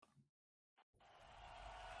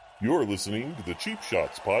You're listening to the Cheap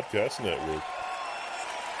Shots Podcast Network.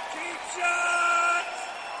 Cheap Shots!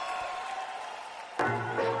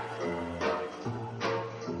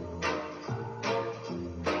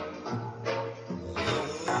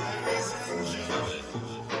 Ladies and gentlemen,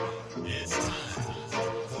 it's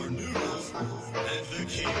time for Noodles and the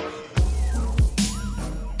King.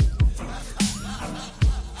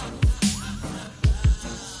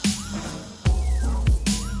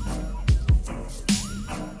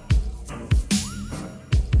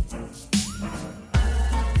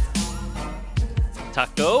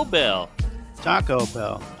 Taco Bell. Taco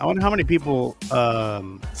Bell. I wonder how many people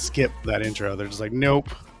skip that intro. They're just like, nope.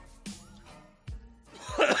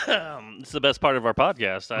 It's the best part of our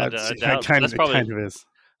podcast. I doubt Kind that's probably of is.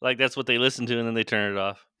 like that's what they listen to, and then they turn it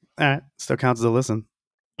off. All right, still counts as a listen.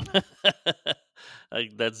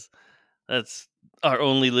 Like that's our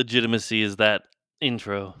only legitimacy is that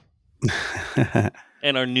intro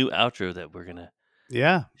and our new outro that we're gonna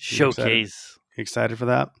Yeah, showcase. You excited for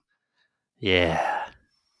that? Yeah,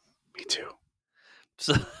 Me too.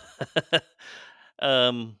 so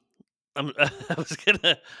I was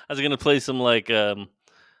gonna play some like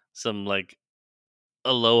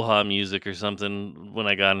Aloha music or something when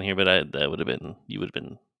I got in here, but you would have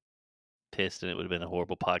been pissed, and it would have been a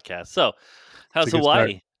horrible podcast. So, how's It's a good start.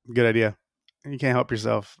 Hawaii? Good idea. You can't help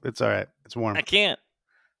yourself. It's all right. It's warm. I can't.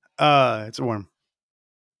 It's warm.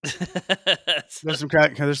 There's some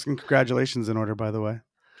congratulations in order, by the way,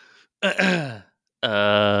 and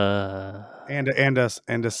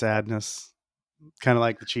a sadness, kind of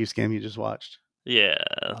like the Chiefs game you just watched. yeah.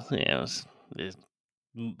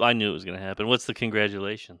 I knew it was going to happen. What's the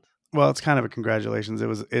congratulations? Well, it's kind of a congratulations.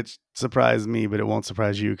 It surprised me, but it won't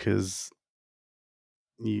surprise you because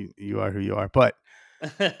you are who you are. But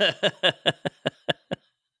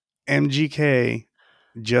MGK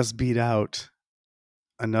just beat out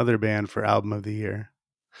another band for album of the year.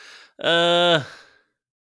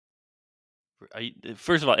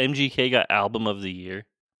 First of all, MGK got album of the year.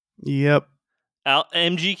 Yep.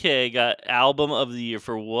 MGK got album of the year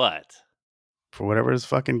for what? For whatever his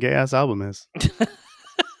fucking gay ass album is.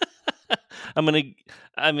 I'm gonna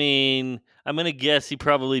guess he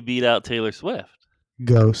probably beat out Taylor Swift.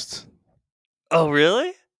 Ghosts. Oh,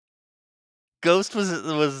 really? Ghost was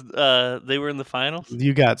they were in the finals?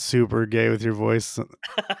 You got super gay with your voice.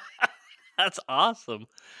 That's awesome.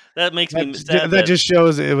 That makes me sad. That just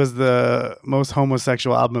shows it was the most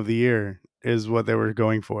homosexual album of the year is what they were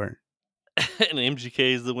going for. And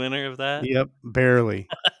MGK is the winner of that? Yep, barely.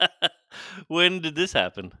 When did this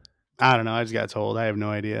happen? I don't know. I just got told. I have no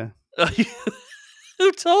idea.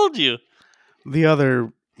 Who told you? The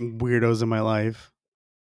other weirdos in my life.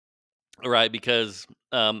 Right, because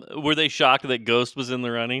were they shocked that Ghost was in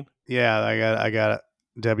the running? Yeah, I got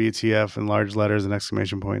WTF in large letters and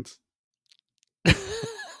exclamation points.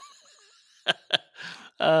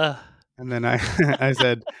 And then I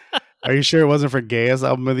said, "Are you sure it wasn't for gayest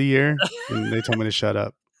album of the year?" And they told me to shut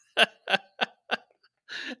up.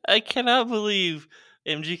 I cannot believe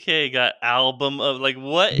MGK got album of like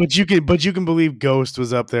what? But you can believe Ghost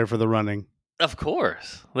was up there for the running. Of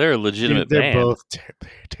course, they're a legitimate They're band. both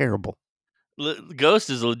terrible.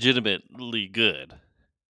 Ghost is legitimately good.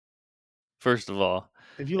 First of all,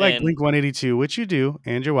 if you like Blink 182, which you do,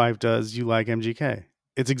 and your wife does, you like MGK.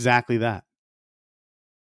 It's exactly that.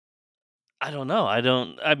 I don't know. I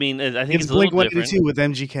think it's a Blink little 182 different with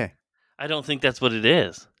MGK. I don't think that's what it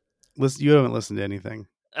is. Listen, you haven't listened to anything.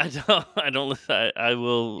 I don't listen. I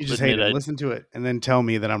will. You just hate it. Listen to it and then tell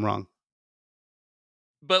me that I'm wrong.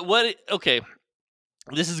 But what? Okay,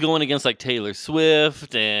 this is going against like Taylor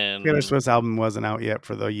Swift and Taylor Swift's album wasn't out yet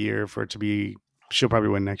for the year for it to be. She'll probably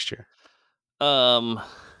win next year.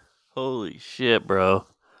 Holy shit, bro!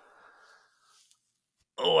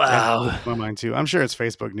 Wow, yeah, my mind too. I'm sure it's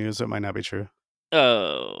Facebook news, so it might not be true.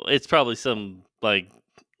 Oh, it's probably some like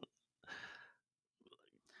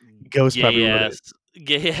Ghost probably wrote it.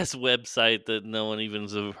 Gay ass website that no one even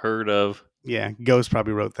has heard of. Yeah, Ghost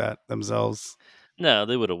probably wrote that themselves. No,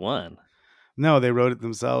 they would have won. No, they wrote it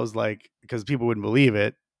themselves, like because people wouldn't believe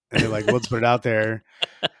it, and they're like, "Let's put it out there."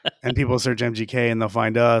 And people search MGK and they'll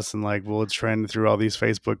find us, and like we'll trend through all these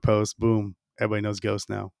Facebook posts. Boom, everybody knows Ghost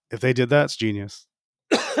now. If they did that, it's genius.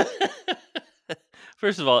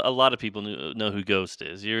 First of all, a lot of people know who Ghost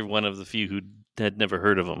is. You're one of the few who had never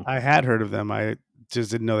heard of them. I had heard of them. I just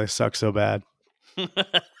didn't know they suck so bad.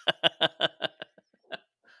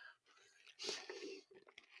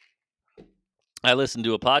 I listened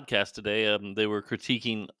to a podcast today. They were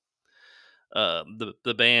critiquing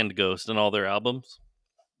the band Ghost and all their albums.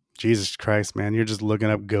 Jesus Christ, man. You're just looking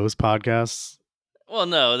up ghost podcasts? Well,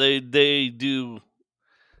 no, they do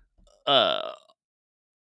uh,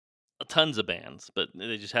 tons of bands, but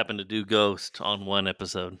they just happened to do Ghost on one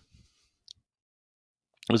episode.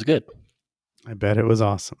 It was good. I bet it was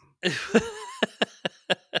awesome. The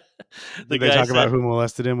Did they guy talk about said who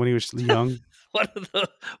molested him when he was young?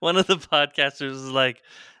 one of the podcasters was like,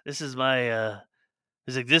 "This is my."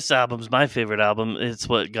 He's like, "This album's my favorite album. It's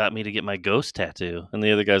what got me to get my ghost tattoo." And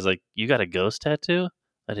the other guy's like, "You got a ghost tattoo?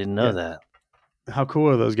 I didn't know Yeah. that." How cool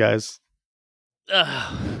are those guys?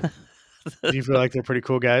 Ugh. Do you feel like they're pretty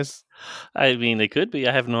cool guys? I mean, they could be.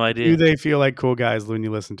 I have no Do idea. they feel like cool guys when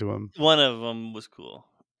you listen to them? One of them was cool.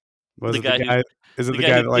 Was The it the guy who guy? Is it the the guy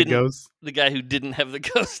guy who that like didn't ghosts? the guy who didn't have the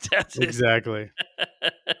ghost tattoo. Exactly.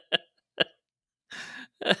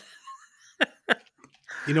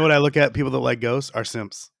 You know what I look at? People that like ghosts are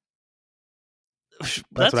simps.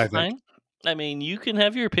 That's what I think. Fine. I mean, you can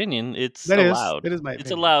have your opinion. It's That is. allowed. It is my It's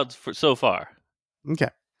opinion. allowed for so far Okay.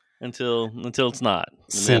 until it's not.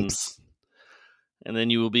 Simps. And then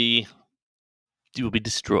you will be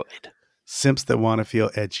destroyed. Simps that want to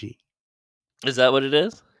feel edgy. Is that what it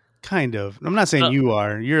is? Kind of. I'm not saying No. you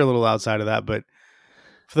are. You're a little outside of that, but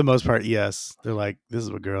for the most part, yes. They're like, this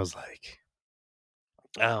is what girls like.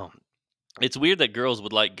 Oh, it's weird that girls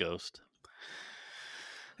would like Ghost.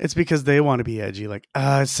 It's because they want to be edgy. Like,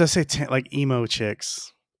 it's so like emo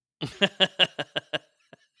chicks.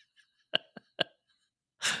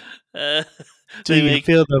 Uh, Do they you make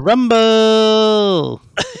feel the rumble?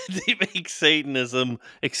 they make Satanism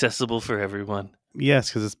accessible for everyone. Yes,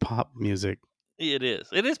 because it's pop music. It is.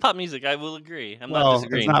 It is pop music. I will agree. I'm not Well,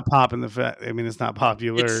 disagreeing. it's not pop in the fact. I mean, it's not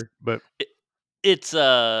popular, but It's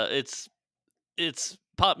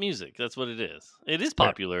pop music. That's what it is. It is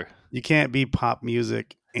popular. you can't be pop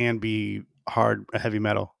music and be heavy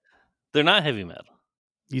metal. They're not heavy metal.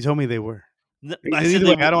 You told me they were. I said Either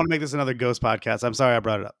they way, I don't want to make this another ghost podcast. I'm sorry I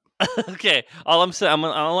brought it up. Okay. All I'm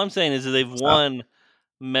saying is that they've won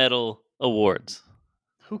metal awards.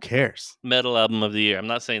 Who cares? Metal album of the year. I'm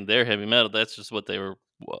not saying they're heavy metal. That's just what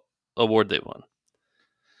award they won.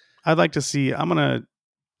 I'd like to see. I'm gonna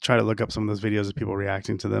try to look up some of those videos of people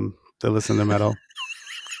reacting to them that listen to metal.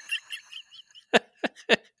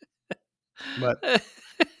 But I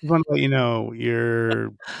want to let you know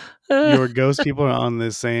your ghost people are on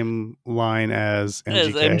the same line as MGK.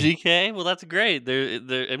 As MGK? Well, that's great. They're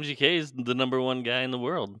MGK is the number one guy in the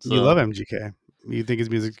world. So You love MGK. You think his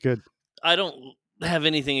music's good. I don't have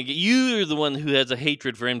anything against you're the one who has a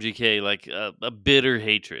hatred for MGK, like a bitter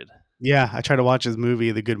hatred. Yeah, I try to watch his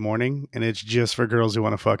movie, The Good Morning, and it's just for girls who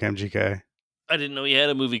want to fuck MGK. I didn't know he had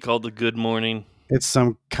a movie called The Good Morning. It's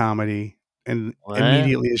some comedy, and What?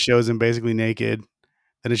 immediately it shows him basically naked.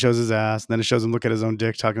 Then it shows his ass. Then it shows him look at his own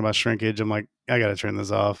dick talking about shrinkage. I'm like, I gotta turn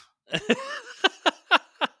this off.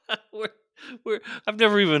 I've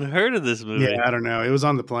never even heard of this movie. Yeah, I don't know. It was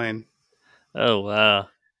on the plane. Oh wow.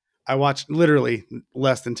 I watched literally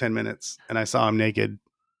less than 10 minutes, and I saw him naked.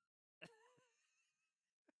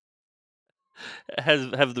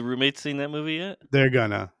 Have the roommates seen that movie yet? They're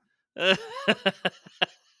gonna. I'm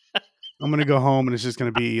gonna go home, and it's just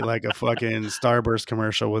gonna be like a fucking Starburst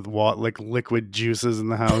commercial with like liquid juices in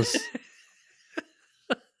the house.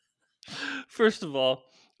 First of all,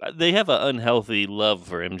 they have an unhealthy love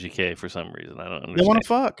for MGK for some reason. I don't understand. They want to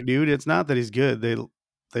fuck, dude. It's not that he's good.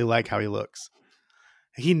 They like how he looks.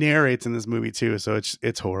 He narrates in this movie too, so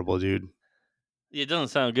it's horrible, dude. It doesn't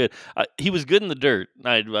sound good. He was good in The Dirt.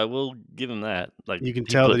 I will give him that. Like You can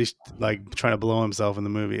tell that he's like trying to blow himself in the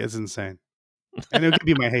movie. It's insane. And it could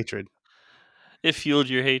be my hatred. It fueled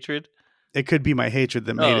your hatred. It could be my hatred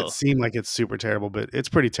that made it seem like it's super terrible, but it's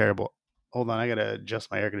pretty terrible. Hold on, I gotta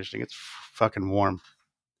adjust my air conditioning. It's fucking warm.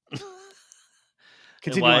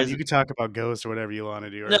 Continue on. You could talk about Ghost or whatever you want to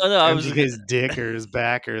do. Or no. I was MGK's dick or his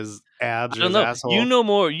back or his abs or his know. asshole. You know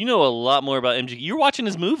more. You know a lot more about MGK. You're watching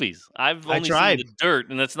his movies. I've only tried. seen The Dirt,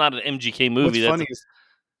 and that's not an MGK movie. What's funny is,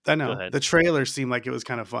 I know ahead. the trailer seemed like it was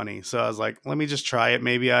kind of funny, so I was like, "Let me just try it.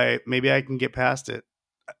 Maybe I can get past it,"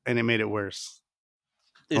 and it made it worse.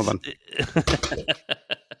 Hold on.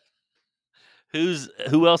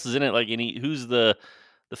 Who else is in it? Like who's the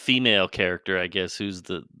female character? I guess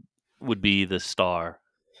would be the star.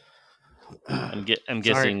 I'm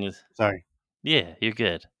guessing. Sorry. Yeah, you're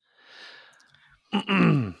good.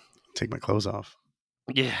 Take my clothes off.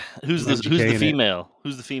 Yeah, who's the female?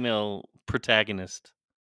 Who's the female protagonist?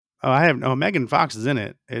 Oh, Megan Fox is in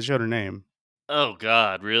it. It showed her name. Oh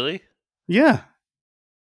God, really? Yeah.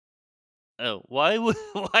 Oh, why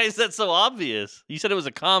is that so obvious? You said it was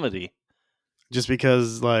a comedy. Just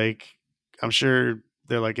because, like, I'm sure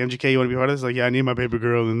they're like, MGK, you want to be part of this? Like, yeah, I need my baby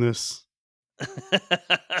girl in this.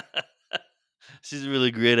 She's a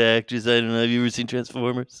really great actress. I don't know. Have you ever seen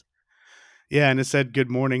Transformers? Yeah, and it said good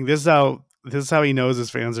morning. This is how he knows his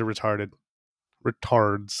fans are retarded.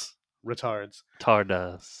 Retards.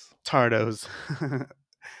 Tardas. Tardos.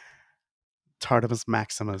 Tardimus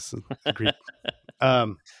Maximus in Greek.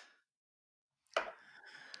 Um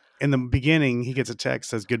in the beginning, he gets a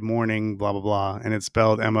text says "Good morning," blah blah blah, and it's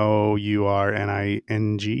spelled Mourning.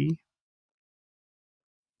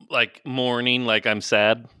 Like mourning, like I'm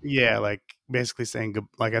sad. Yeah, like basically saying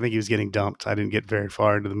like I think he was getting dumped. I didn't get very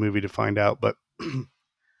far into the movie to find out, but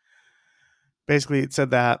basically it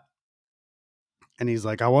said that, and he's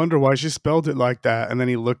like, "I wonder why she spelled it like that," and then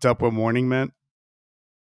he looked up what morning meant.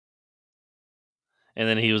 And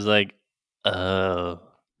then he was like, oh.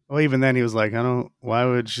 Well, even then he was like, "I don't. Why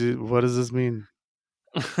would she? What does this mean?"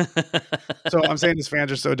 So I'm saying his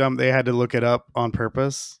fans are so dumb they had to look it up on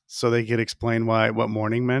purpose so they could explain what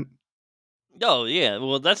morning meant. Oh, yeah.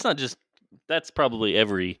 Well, that's not just, that's probably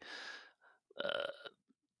every uh,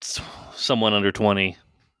 someone under 20.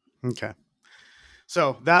 Okay.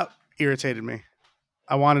 So that irritated me.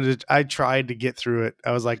 I tried to get through it.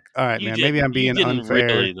 I was like, all right, man, maybe I'm You being didn't unfair.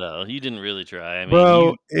 really, though. You didn't really try. I mean,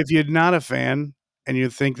 Bro, if you're not a fan and you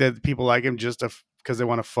think that people like him just because they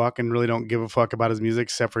want to fuck and really don't give a fuck about his music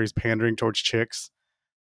except for he's pandering towards chicks,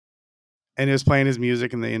 and he was playing his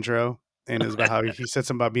music in the intro, and it was about how he said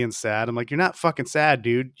something about being sad. I'm like, you're not fucking sad,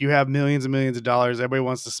 dude. You have millions and millions of dollars. Everybody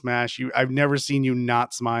wants to smash you. I've never seen you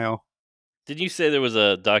not smile. didn't you say there was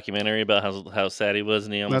a documentary about how sad he was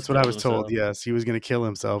and he almost That's what I killed was told. himself? Yes, he was going to kill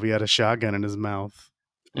himself. He had a shotgun in his mouth.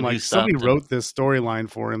 I'm And who like, somebody stopped him? wrote this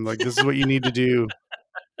storyline for him. Like, this is what you need to do.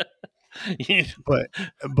 You-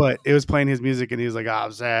 But it was playing his music, and he was like, "Oh,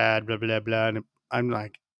 I'm sad, blah blah blah." And I'm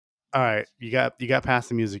like, "All right, you got past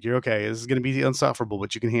the music. You're okay. This is going to be insufferable,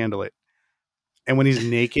 but you can handle it." And when he's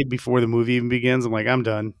naked before the movie even begins, I'm like, "I'm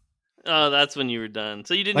done." oh, that's when you were done.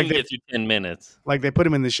 So you didn't Like even they get through 10 minutes. put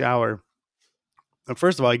him in the shower. And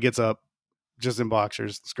first of all, he gets up just in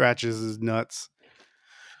boxers, scratches his nuts,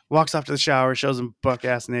 walks off to the shower, shows him buck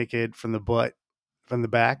ass naked from the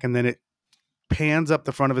back, and then it pans up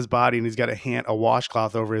the front of his body, and he's got a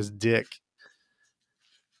washcloth over his dick,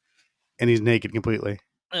 and he's naked completely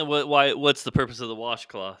And what's the purpose of the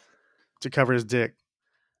washcloth? to cover his dick.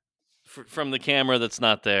 From the camera that's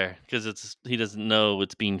not there because he doesn't know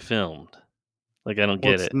it's being filmed. Like, I don't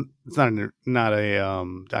Well, get it. it's not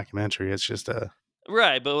a documentary. It's just a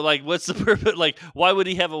Right, but like, what's the purpose? Like, why would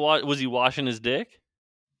he have was he washing his dick?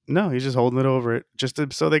 no. He's just holding it over it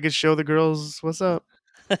so they could show the girls what's up.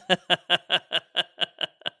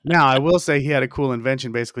 Now, I will say he had a cool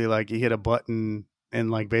invention. Basically, like he hit a button and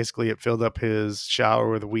like basically it filled up his shower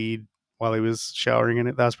with weed while he was showering in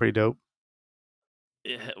it. That was pretty dope.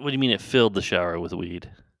 What do you mean it filled the shower with weed?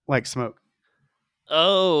 Like smoke.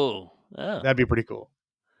 Oh. That'd be pretty cool.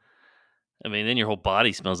 I mean, then your whole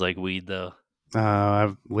body smells like weed, though.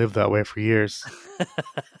 I've lived that way for years.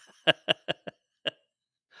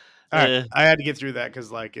 All right, Uh, I had to get through that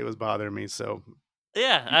because like it was bothering me. So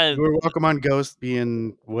yeah, you were welcome on Ghost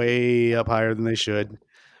being way up higher than they should.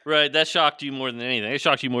 right. That shocked you more than anything. It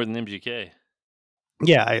shocked you more than MGK.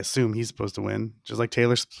 Yeah, I assume he's supposed to win, just like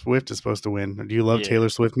Taylor Swift is supposed to win. Do you love Yeah, Taylor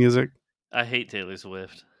Swift music? I hate Taylor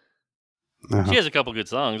Swift. Uh-huh. She has a couple good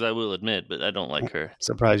songs, I will admit, but I don't like her.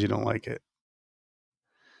 Surprised you don't like it.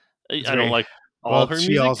 It's I don't very like all well. her She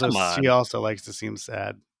music. also Come she on. also likes to seem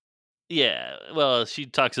sad. Yeah. Well, she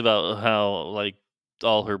talks about how like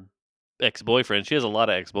all her ex-boyfriends. She has a lot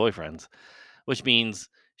of ex-boyfriends, which means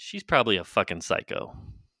she's probably a fucking psycho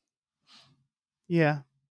Yeah.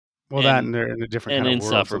 Well, that and and they're in a different kind of world. So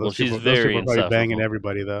insufferable. those She's people very are probably banging insufferable.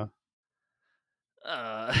 everybody though.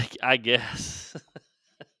 I guess.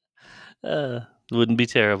 uh, wouldn't be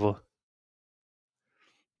terrible.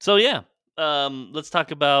 So yeah, let's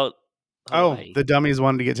talk about Oh, Hawaii. the dummies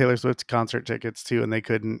wanted to get Taylor Swift concert tickets too, and they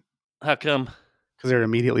couldn't How come? because they were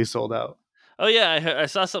immediately sold out. Oh yeah, I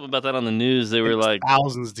saw something about that on the news. They were It's like,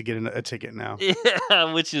 thousands to get a ticket now.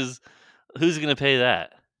 yeah, which is who's gonna pay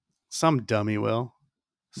that? Some dummy will.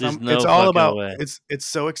 There's It's no all fucking about way. it's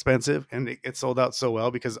so expensive and it sold out so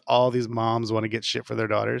well because all these moms want to get shit for their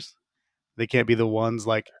daughters. They can't be the ones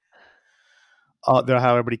like they're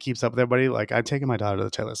how everybody keeps up with everybody. Like I'm taking my daughter to the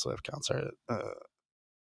Taylor Swift concert,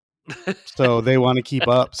 so they want to keep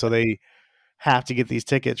up. So they have to get these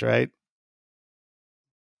tickets, right?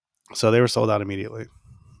 So they were sold out immediately.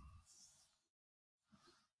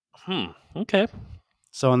 Okay.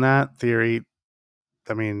 So in that theory,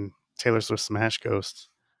 I mean Taylor Swift smashed Ghost.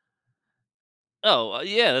 Oh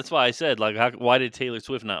yeah, that's why I said like, why did Taylor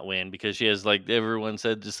Swift not win? Because she has like everyone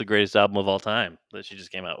said, just the greatest album of all time that she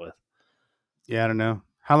just came out with. Yeah, I don't know.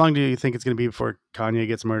 How long do you think it's going to be before Kanye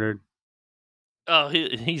gets murdered? Oh,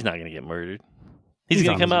 he's not gonna get murdered. He's He's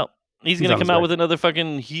gonna on his come out. He's he's gonna on his come out way. with another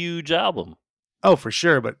fucking huge album. Oh, for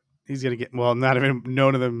sure, but he's gonna get not even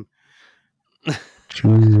none of them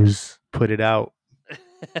choose put it out.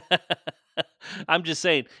 I'm just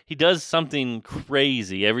saying he does something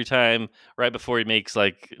crazy every time right before he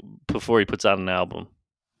puts out an album.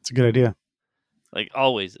 It's a good idea. Like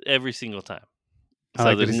always, every single time. I So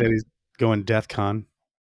like that he there's said he's going Death Con.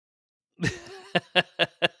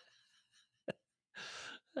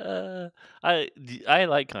 uh, I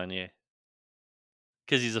like Kanye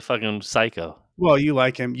because he's a fucking psycho. Well, you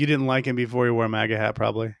like him. You didn't like him before he wore a MAGA hat,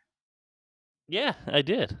 probably. Yeah, I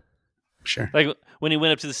did. Sure. Like when he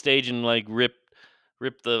went up to the stage and like ripped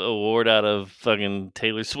the award out of fucking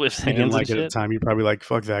Taylor Swift's You didn't hands and like it at the shit. time. You probably like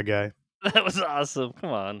fuck that guy. That was awesome.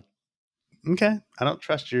 Come on. Okay. I don't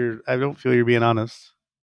feel you're being honest.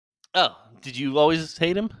 Oh, did you always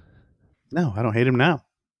hate him? No, I don't hate him now.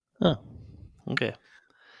 Oh, okay.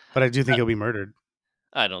 But I do think he'll be murdered.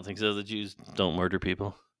 I don't think so. The Jews don't murder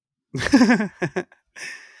people. All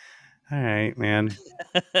right, man.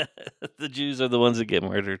 The Jews are the ones that get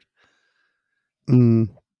murdered. Mm,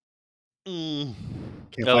 Mm.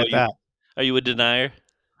 can't Oh, fight that. are you a denier?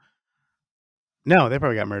 No, they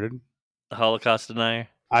probably got murdered. A Holocaust denier?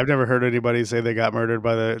 I've never heard anybody say they got murdered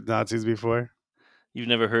by the Nazis before. You've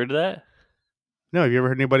never heard of that? No, have you ever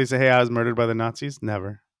heard anybody say, "Hey, I was murdered by the Nazis"?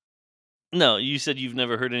 Never. No, you said you've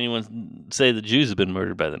never heard anyone say the Jews have been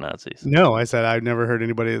murdered by the Nazis. No, I said I've never heard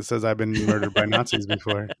anybody that says I've been murdered by Nazis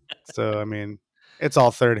before. So I mean, it's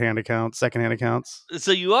all third-hand accounts, second-hand accounts.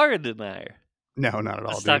 So you are a denier. No, not at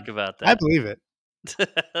all, Let's dude. talk about I that. believe it.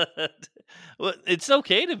 Well, it's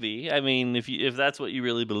okay to be. I mean, if that's what you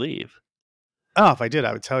really believe. Oh, if I did,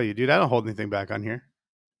 I would tell you, dude. I don't hold anything back on here.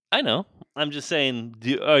 I know. I'm just saying. Do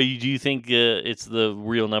you think it's the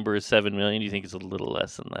real number is 7 million? Do you think it's a little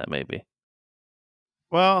less than that? Maybe.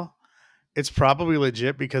 Well, it's probably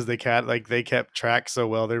legit because they kept track so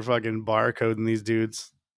well. They're fucking barcoding these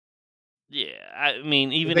dudes. Yeah, I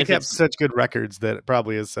mean, even They if kept it's such good records that it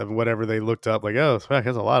probably is 7. Whatever they looked up, like, oh, fuck,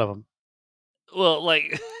 that's a lot of them. well,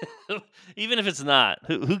 like, even if it's not,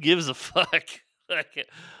 who gives a fuck?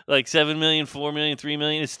 Like 7 million, 4 million, 3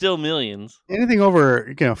 million, it's still millions. Anything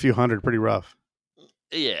over, a few hundred, pretty rough.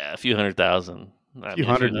 Yeah, a few 100,000. A few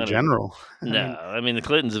hundred in general. No, I mean the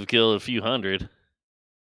Clintons have killed a few hundred,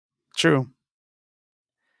 True.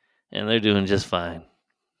 and they're doing just fine.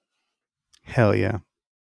 Hell yeah.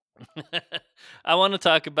 I want to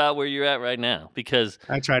talk about where you're at right now because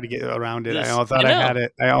I tried to get around it. This- I thought I I know. had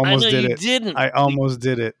it. I almost know did you it. didn't. I almost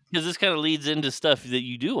did it. Because this kind of leads into stuff that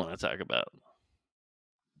you do want to talk about.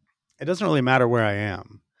 It doesn't really matter where I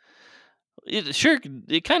am.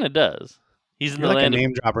 It kind of does. He's in You're the like a land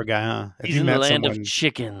name dropper guy, huh? If He's you in the met land someone, of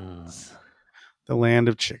chickens. the land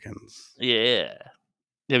of chickens. Yeah.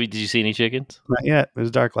 Did you see any chickens? Not yet. It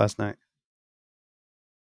was dark last night.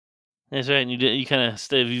 That's right. And you kind of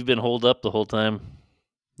stayed. You've been holed up the whole time.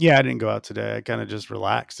 Yeah, I didn't go out today. I kind of just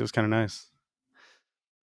relaxed. It was kind of nice.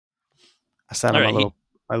 I sat on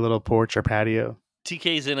my little porch or patio.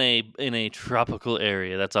 TK's in a tropical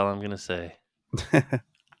area. That's all I'm gonna say.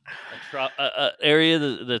 Area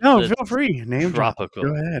that's No, feel free. Name drop. tropical.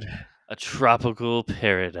 Go ahead. A tropical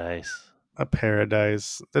paradise. A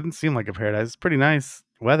paradise. Doesn't seem like a paradise. It's pretty nice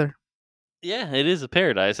weather. Yeah, it is a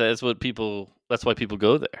paradise. That's why people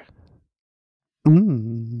go there.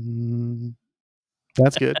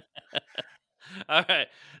 That's good. All right.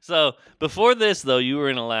 So before this, though, you were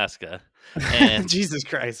in Alaska, and Jesus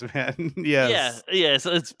Christ, man. Yes. yeah.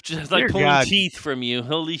 So it's just like Dear pulling God. teeth from you.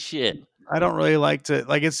 Holy shit. I don't really like to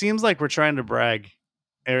it seems like we're trying to brag.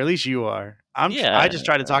 Or at least you are. Yeah. I just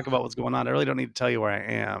try to talk about what's going on. I really don't need to tell you where I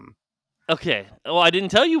am. Okay. Well, I didn't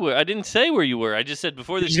tell you where. I didn't say where you were. I just said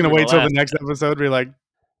before You're this. just You gonna were in wait till the Alaska. next episode where you're like,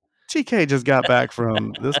 TK just got back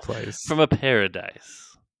from this place. From a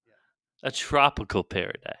paradise, a tropical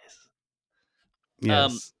paradise.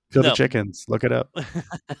 Yes. Feel no. the chickens. Look it up.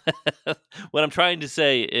 What I'm trying to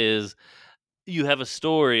say is, you have a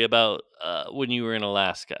story about when you were in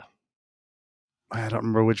Alaska. I don't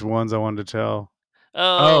remember which ones I wanted to tell.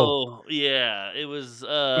 Oh, yeah. It was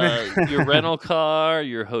your rental car,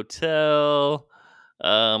 your hotel,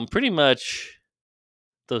 pretty much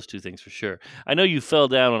those two things for sure. I know you fell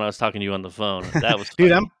down when I was talking to you on the phone. That was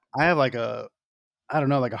Dude, funny. I have like a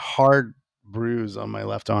hard bruise on my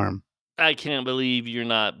left arm. I can't believe you're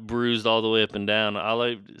not bruised all the way up and down.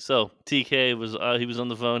 So TK was he was on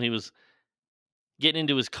the phone. He was getting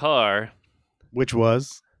into his car Which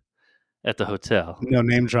was? at the hotel. No,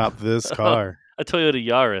 name drop this car. A Toyota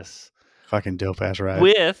Yaris Fucking dope ass ride.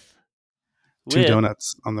 with 2 with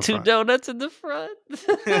donuts on the 2 front. donuts in the front.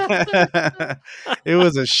 It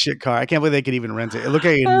was a shit car. I can't believe they could even rent it. It looked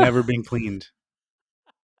like it had never been cleaned.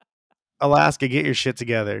 Alaska, get your shit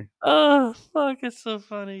together. Oh, fuck, it's so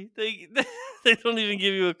funny. They they don't even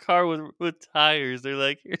give you a car with tires. They're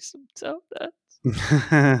like, "Here's some donuts."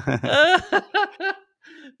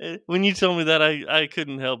 When you told me that, I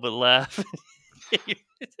couldn't help but laugh.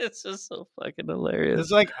 It's just so fucking hilarious.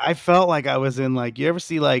 It's like I felt like I was in like you ever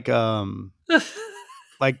see like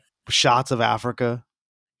shots of Africa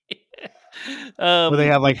where they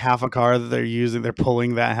have like half a car that they're using, they're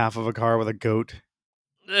pulling that half of a car with a goat.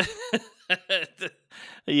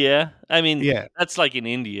 Yeah, I mean, Yeah. that's like in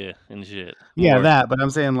India and shit. Yeah, More. that, but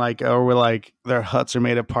I'm saying like or we're like their huts are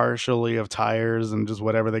made of partially of tires and just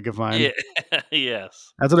whatever they could find. Yeah,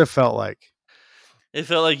 yes. That's what it felt like. It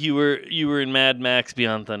felt like you were in Mad Max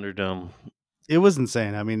Beyond Thunderdome. It was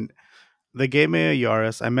insane. I mean, they gave me a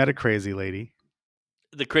Yaris. I met a crazy lady.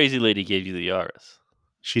 The crazy lady gave you the Yaris.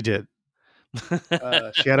 She did.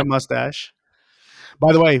 She had a mustache.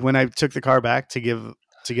 By the way, when I took the car back to get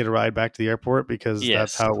a ride back to the airport, because that's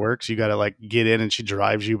Yes. how it works, you got to like get in and she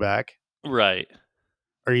drives you back, Right.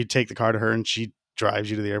 or you take the car to her and she drives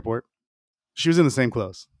you to the airport. She was in the same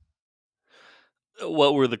clothes.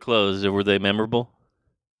 What were the clothes? Were they memorable?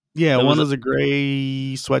 Yeah, It one was was a gray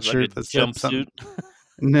like a sweatshirt that said something. jumpsuit.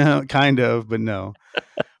 No, kind of, but no.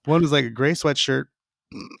 One was like a gray sweatshirt,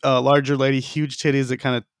 a larger lady, huge titties that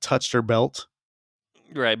kind of touched her belt.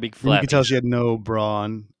 Right, big And you could tell flappies. she had no bra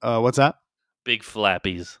on. What's that? Big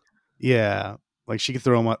flappies. Yeah, like she could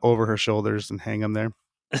throw them over her shoulders and hang them there.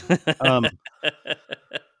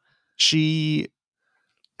 It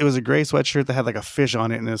was a gray sweatshirt that had like a fish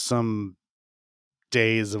on it, and there's some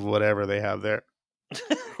days of whatever they have there.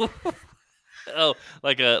 Oh,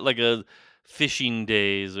 like a fishing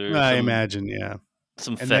days or I imagine, yeah.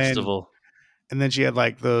 some And festival. then she had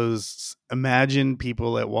like those imagine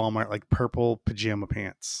people at Walmart like purple pajama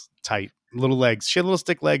pants, tight little legs. She had little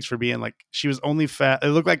stick legs for being like she was only fat. It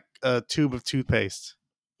looked like a tube of toothpaste.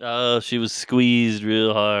 Oh, she was squeezed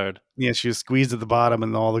real hard. Yeah, she was squeezed at the bottom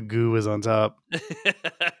and all the goo was on top. She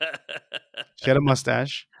had a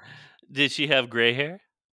mustache. Did she have gray hair?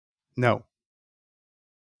 No,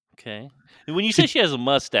 Okay. And when you say she has a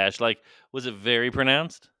mustache, like, was it very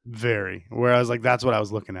pronounced? very. Where I was like, that's what I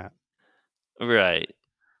was looking at. Right.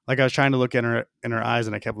 Like I was trying to look in her eyes,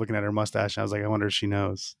 and I kept looking at her mustache. And I was like, I wonder if she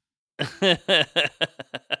knows.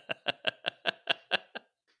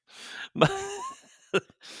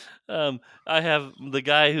 I have the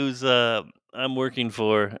guy who's I'm working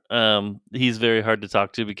for. He's very hard to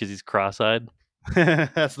talk to because he's cross-eyed.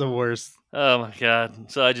 That's the worst. Oh my god!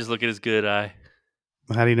 So I just look at his good eye.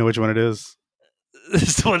 How do you know which one it is? This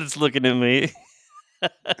is the one that's looking at me.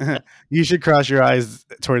 You should cross your eyes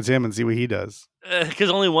towards him and see what he does. Because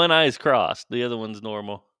only one eye is crossed, the other one's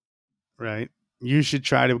normal. Right? You should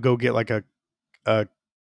try to go get like a what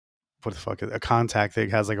the fuck is a contact that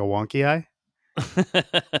has like a wonky eye,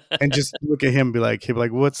 and just look at him. And he'd be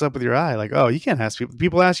like, "What's up with your eye?" Like, "Oh, you can't ask people.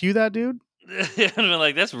 People ask you that, dude." I'd be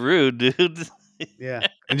like, that's rude, dude. Yeah,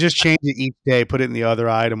 and just change it each day. Put it in the other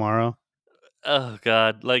eye tomorrow. Oh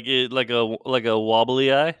god, like a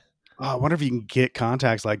wobbly eye. Oh, I wonder if you can get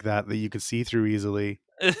contacts like that you can see through easily.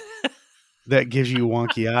 That gives you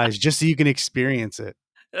wonky eyes, just so you can experience it.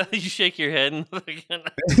 You shake your head and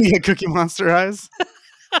Yeah, Cookie Monster eyes.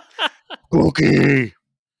 Cookie.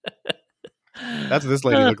 That's what this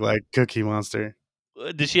lady looked like. Cookie Monster.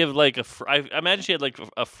 Did she have like I imagine she had like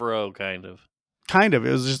a fro kind of. Kind of.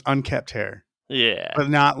 It was just unkept hair, Yeah. but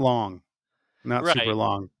not long, not Right. super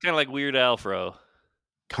long. Kind of like Weird Al fro.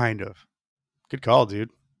 Kind of. Good call, dude.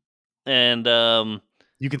 And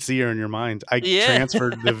You could see her in your mind. I yeah.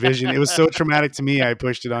 transferred the vision. It was so traumatic to me. I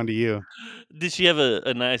pushed it onto you. Did she have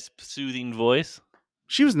a nice soothing voice?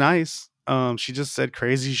 She was nice. She just said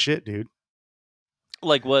crazy shit, dude.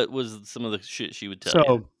 Like what was some of the shit she would tell you?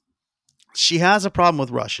 So she has a problem with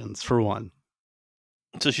Russians, for one.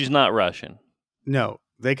 So she's not Russian. No,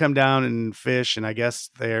 they come down and fish, and I guess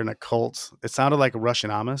they're in a cult. It sounded like a Russian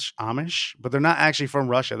Amish, but they're not actually from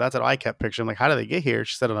Russia. That's what I kept picturing. Like, how did they get here?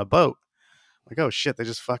 She said on a boat. Like, oh shit, they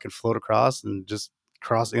just fucking float across and just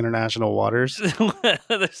cross international waters.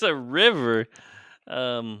 There's a river.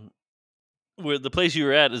 Where the place you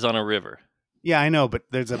were at is on a river. Yeah, I know, but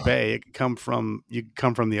there's a bay. You can come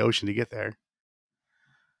from the ocean to get there.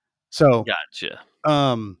 So, Gotcha.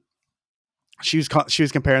 she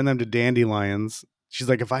was comparing them to dandelions. She's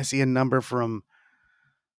like, if I see a number from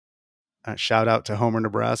shout out to Homer,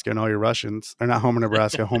 Nebraska, and all your Russians, or not Homer,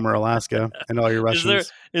 Nebraska, Homer, Alaska, and all your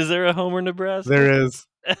Russians. Is there a Homer, Nebraska? There is.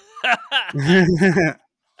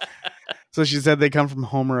 So she said they come from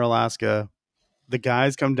Homer, Alaska. The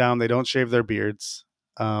guys come down. They don't shave their beards.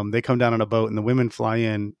 They come down on a boat, and the women fly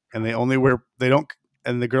in, and they only wear. They don't,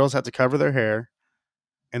 and the girls have to cover their hair,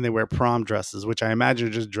 and they wear prom dresses, which I imagine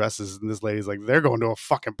are just dresses. And this lady's like, they're going to a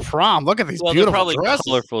fucking prom. Look at these Well, they're beautiful probably dresses.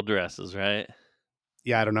 colorful dresses, right?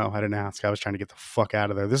 Yeah, I don't know. I didn't ask. I was trying to get the fuck out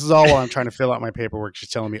of there. This is all while I'm trying to fill out my paperwork. She's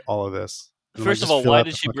telling me all of this. And I'm like, First of just all, fill why out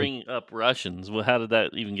did the she fucking. bring up Russians? Well, how did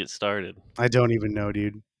that even get started? I don't even know,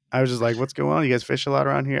 dude. I was just like, what's going on? You guys fish a lot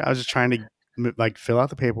around here? I was just trying to like fill out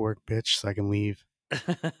the paperwork, bitch, so I can leave.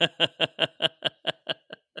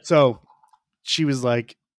 So she was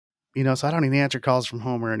like, so I don't even answer calls from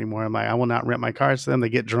Homer anymore. I'm like, I will not rent my cars to them. They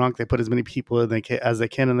get drunk. They put as many people as they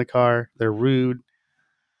can in the car. They're rude.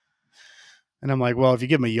 And I'm like, well, if you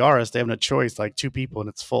give them a Yaris, they have no choice. Like 2 people and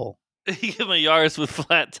it's full. You give him a Yaris with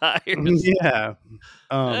flat tires. Yeah.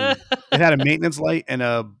 It had a maintenance light and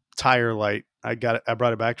a tire light. I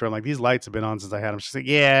brought it back to her. I'm like, these lights have been on since I had them. She's like,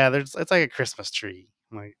 yeah, it's like a Christmas tree.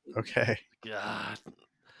 I'm like, okay. God,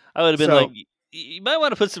 I would have been like, So you might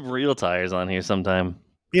want to put some real tires on here sometime.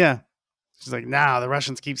 yeah, she's like, nah, the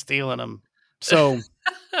Russians keep stealing them. So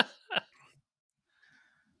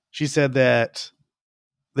she said that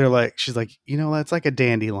she's like, that's like a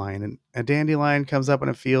dandelion, and a dandelion comes up in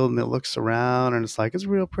a field and it looks around and it's like, it's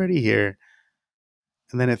real pretty here.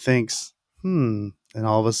 And then it thinks, and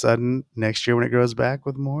all of a sudden next year when it grows back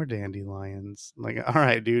with more dandelions. I'm like, all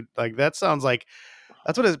right, dude, like that sounds like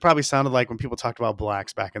that's what it probably sounded like when people talked about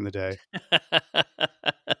blacks back in the day.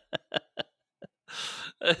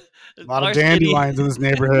 A lot of Our city. dandelions in this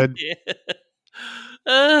neighborhood.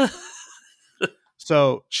 Uh,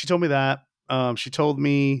 So she told me that. She told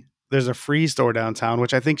me there's a free store downtown,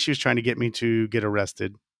 which I think she was trying to get me to get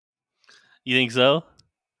arrested. you think so?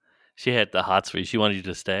 She had the hots for you. She wanted you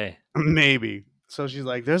to stay. Maybe. So she's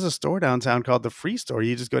like, there's a store downtown called the Free Store.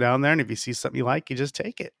 You just go down there, and if you see something you like, you just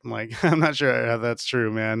take it. I'm like, I'm not sure how that's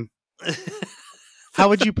true, man. How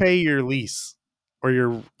would you pay your lease or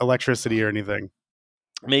your electricity or anything?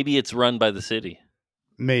 Maybe it's run by the city.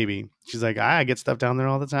 Maybe. She's like, I get stuff down there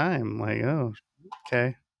all the time. I'm like, oh,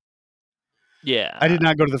 okay. Yeah, I did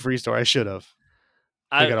not go to the Free Store. I should have.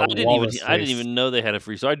 They got a walrus I didn't face. even know they had a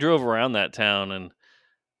free store. I drove around that town and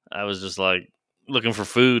I was just like looking for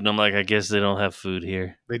food, and I'm like, I guess they don't have food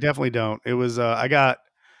here. They definitely don't. It was, I got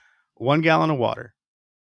 1 gallon of water.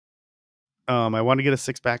 I wanted to get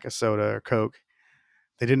a 6-pack of soda or Coke.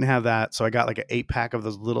 They didn't have that, so I got like an 8-pack of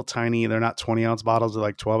those little tiny. They're not 20-ounce bottles; they're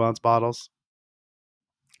like 12-ounce bottles.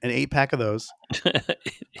 An 8-pack of those.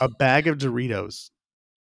 A bag of Doritos,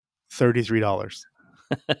 $33.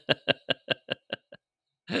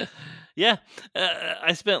 Yeah,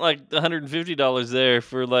 I spent like $150 there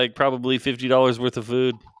for like probably $50 worth of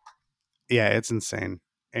food. Yeah, it's insane.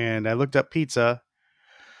 And I looked up pizza.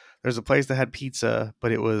 There's a place that had pizza,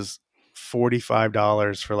 but it was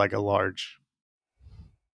 $45 for like a large.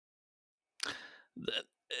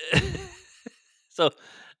 So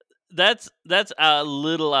that's a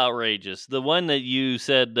little outrageous. The one that you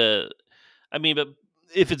said, I mean, but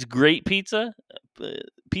if it's great pizza,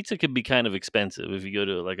 pizza could be kind of expensive if you go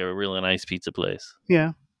to like a really nice pizza place.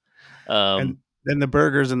 Yeah. Um, And then the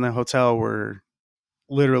burgers in the hotel were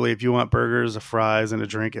literally, if you want burgers, a fries, and a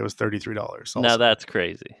drink, it was $33. now Also. that's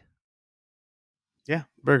crazy. Yeah,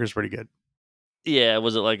 burger's pretty good. Yeah,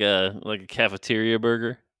 was it like a cafeteria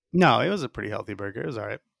burger? No, it was a pretty healthy burger. It was all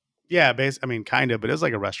right. Yeah, I mean, kind of, but it was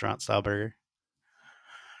like a restaurant style burger.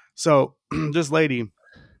 So this lady,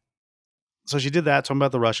 so she did that, told me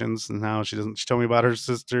about the Russians, and now she doesn't. She told me about her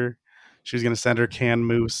sister. She was going to send her canned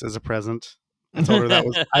moose as a present. I told her that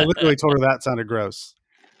was. I literally told her that sounded gross.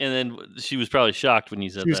 And then she was probably shocked when you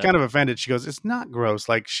said She was that. kind of offended. She goes, "It's not gross."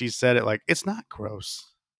 Like she said it like it's not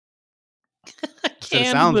gross. She said it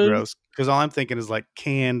Canned sounds moose. gross because all I'm thinking is like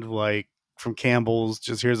canned, like from Campbell's.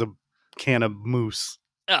 Just here's a can of moose.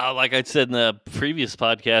 Oh, like I said in the previous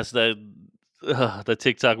podcast, the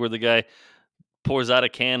TikTok where the guy pours out a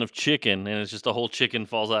can of chicken and it's just a whole chicken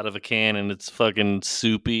falls out of a can and it's fucking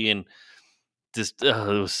soupy and just it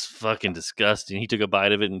was fucking disgusting. He took a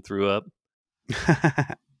bite of it and threw up.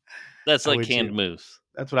 That's I like would canned too. moose.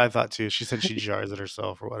 That's what I thought too. She said she jars it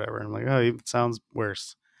herself or whatever. I'm like, oh, it sounds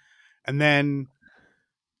worse. And then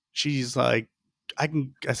she's like, I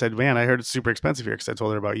said, man, I heard it's super expensive here because I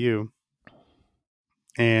told her about you.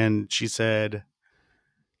 And she said,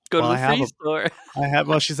 Go well, to the free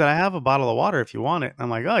store. she said, I have a bottle of water if you want it. And I'm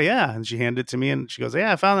like, oh, yeah. And she handed it to me and she goes,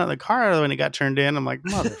 yeah, I found that in the car when it got turned in. I'm like,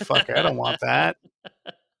 motherfucker, I don't want that.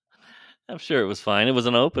 I'm sure it was fine. It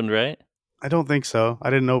wasn't opened, right? I don't think so. I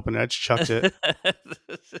didn't open it. I just chucked it.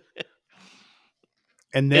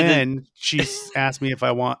 And And then then she asked me if I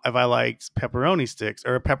liked pepperoni sticks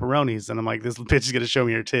or pepperonis, and I'm like, this bitch is gonna show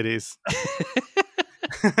me her titties.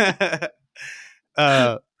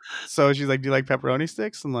 So she's like, "Do you like pepperoni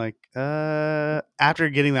sticks?" I'm like, After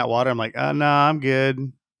getting that water, I'm like, no, I'm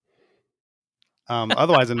good.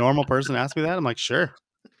 Otherwise, a normal person asked me that, I'm like, sure,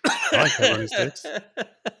 I like pepperoni sticks. and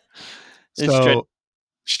she tried, So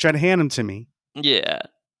she tried to hand them to me, yeah.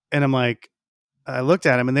 and I'm like, I looked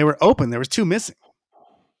at them, and they were open. There was two missing.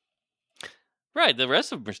 Right, the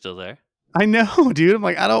rest of them are still there. I know, dude. I'm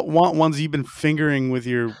like, I don't want ones you've been fingering with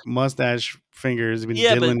your mustache fingers. You've been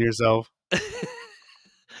Yeah, but diddling yourself.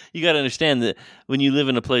 you got to understand that when you live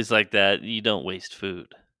in a place like that, you don't waste food.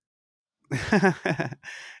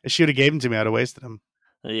 If she would have gave them to me, I'd have wasted them.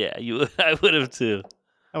 Yeah, I would have too.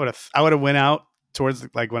 I would have went out towards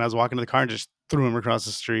like when I was walking to the car and just threw them across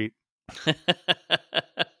the street.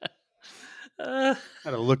 Uh,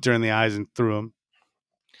 I'd have looked her in the eyes and threw them.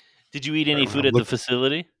 did you eat any food at the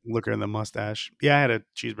facility? Look her in the mustache. Yeah, I had a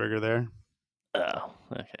cheeseburger there. Oh,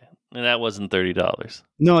 okay. And that wasn't $30.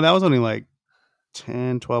 No, that was only like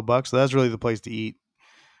 $10, $12. So that's really the place to eat.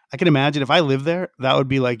 I can imagine if I lived there, that would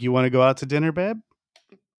be like, you want to go out to dinner, babe?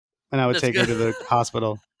 And I would That's take her good. to the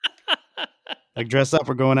hospital. Like, dress up.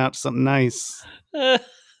 We're going out to something nice.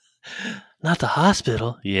 Not the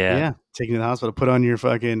hospital. Yeah. Yeah. Take you to the hospital. Put on your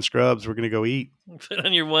fucking scrubs. We're going to go eat. Put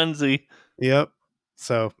on your onesie. Yep.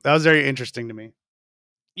 So that was very interesting to me.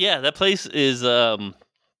 Yeah, that place is you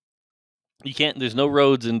can't, there's no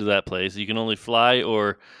roads into that place. You can only fly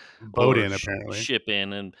or Boat in, apparently. ship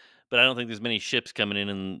in, but I don't think there's many ships coming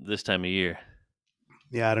in this time of year.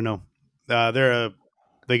 Yeah, I don't know.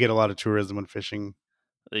 They get a lot of tourism when fishing.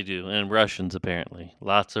 They do, and Russians apparently.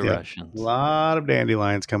 Lots of Yeah. Russians. A lot of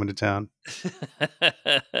dandelions coming to town.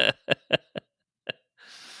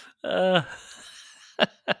 uh,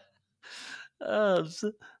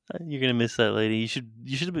 you're gonna miss that lady. You should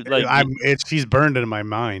have like She's burned into my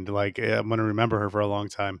mind. Like, I'm gonna remember her for a long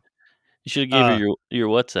time. you should have gave her your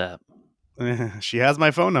WhatsApp. She has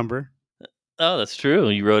my phone number. Oh, that's true.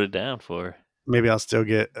 You wrote it down for her. Maybe I'll still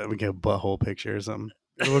get a butthole picture or something.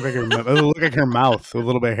 It'll look like her mouth with a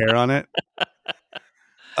little bit of hair on it.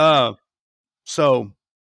 So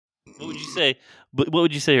What would you say? But what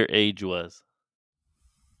would you say her age was?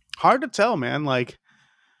 hard to tell, man. Like,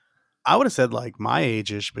 I would have said like my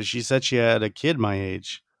age-ish, but she said she had a kid my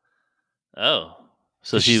age. Oh,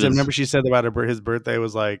 so She she said, was. remember she said about his birthday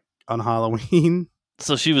was like on Halloween.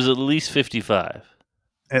 So she was at least 55.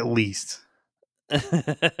 At least. Because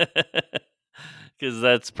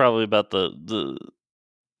that's probably about the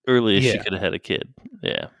earliest she Yeah. could have had a kid.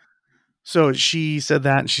 Yeah. So she said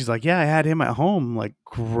that, and she's like, "Yeah, I had him at home." Like,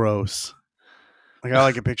 gross. Like, I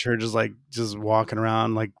like a picture just walking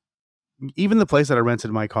around. Like, even the place that I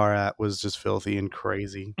rented my car at was just filthy and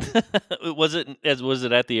crazy. Was it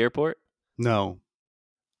at the airport? No,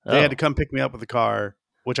 they had to Oh, come pick me up with the car,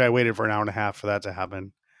 which I waited for an hour and a half for that to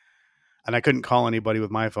happen, and I couldn't call anybody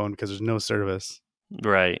with my phone because there's no service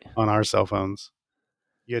right. on our cell phones.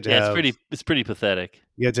 You had to Yeah, have it's pretty pathetic.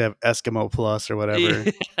 Eskimo Plus or whatever.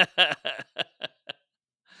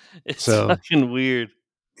 It's So fucking weird.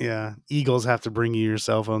 yeah, Eagles have to bring you your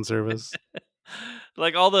cell phone service.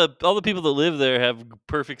 Like all the people that live there have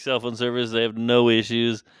perfect cell phone service. They have no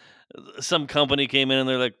issues. Some company came in and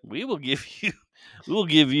they're like, we will give you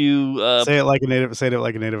Say it like a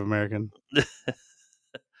Native American.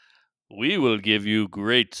 we will give you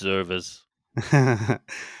great service.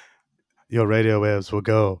 Your radio waves will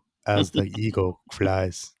go as the eagle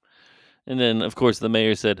flies. And then of course the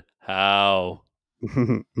mayor said, how?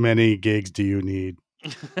 Many gigs do you need?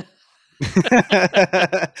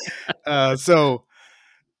 So,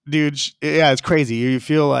 dude, yeah, it's crazy. You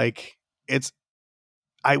feel like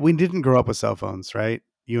we didn't grow up with cell phones, right?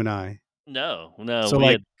 You and I. No, So we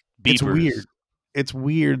like, had it's beepers. weird. It's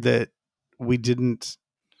weird that we didn't,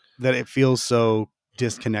 that it feels so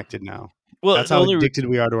disconnected now. Well, That's the how only addicted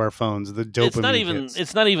we are to our phones. The dopamine hits.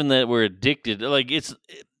 it's not even that we're addicted. Like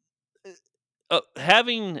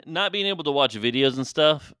having not being able to watch videos and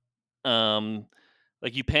stuff.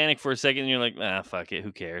 Like you panic for a second and you're like, fuck it,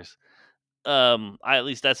 who cares? At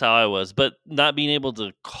least that's how I was. But not being able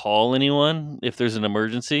to call anyone if there's an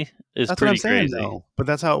emergency is That's what I'm pretty saying, crazy. though. But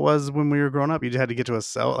that's how it was when we were growing up. You just had to get to a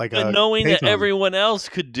cell, like But a knowing that payphone. everyone else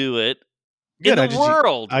could do it Good. in the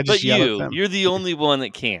world, I but just yell at them. you're the only one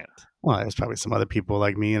that can't. Well, there's probably some other people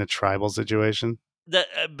like me in a tribal situation.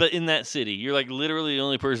 But in that city, you're like literally the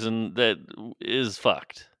only person that is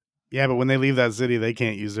fucked. Yeah, but when they leave that city, they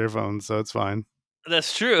can't use their phones, so it's fine.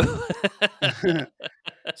 That's true.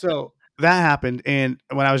 So that happened, and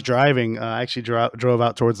when I was driving, I actually drove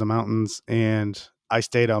out towards the mountains, and I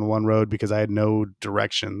stayed on one road because I had no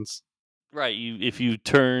directions. Right. If you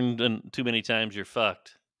turned too many times, you're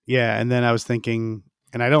fucked. Yeah, and then I was thinking,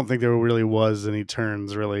 and I don't think there really was any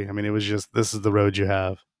turns, really. I mean, it was just, this is the road you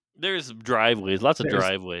have. There's driveways, lots of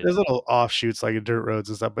driveways. There's little offshoots like dirt roads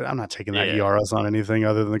and stuff, but I'm not taking that Yeah. ERS on anything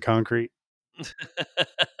other than the concrete.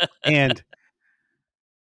 And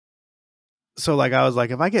so, like, I was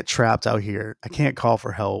like, if I get trapped out here, I can't call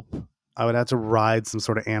for help. I would have to ride some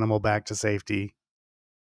sort of animal back to safety.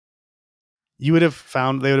 You would have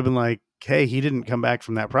found, they would have been like, hey, he didn't come back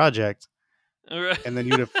from that project. Right. And then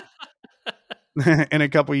you'd have, in a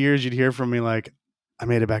couple years, you'd hear from me like, I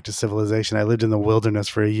made it back to civilization. I lived in the wilderness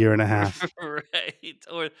for a year and a half. Right.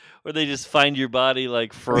 Or they just find your body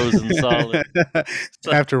like frozen solid.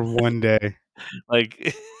 So, After one day.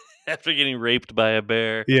 like after getting raped by a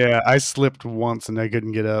bear. Yeah, I slipped once and I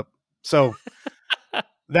couldn't get up. So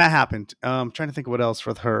that happened. Trying to think of what else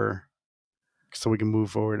with her so we can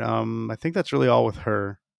move forward. I think that's really all with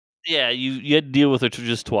her. Yeah, you had to deal with her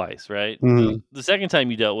just twice, right? Mhm. The second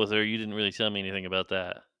time you dealt with her, you didn't really tell me anything about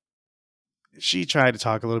that. She tried to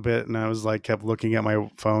talk a little bit and I was like, kept looking at my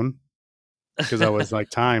phone because I was like,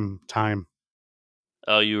 time.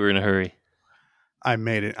 Oh, you were in a hurry. I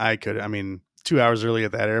made it. I 2 hours early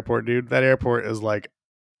at that airport, dude. That airport is like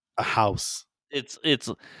a house. It's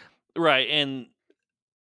right, and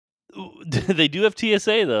they do have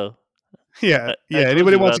TSA though. Yeah. I told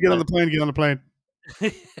Anybody you wants about to get on that. the plane, get on the plane.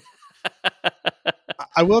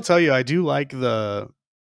 I will tell you, I do like the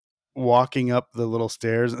walking up the little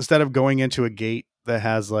stairs instead of going into a gate that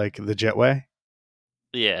has like the jetway.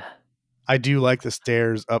 Yeah. I do like the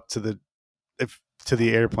stairs up to the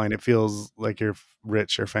airplane. It feels like you're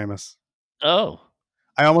rich or famous. Oh.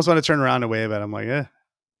 I almost want to turn around and wave at him like, yeah,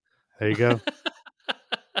 there you go.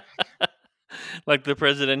 Like the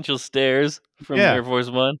presidential stairs from Yeah, Air Force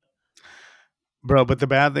One. bro. But the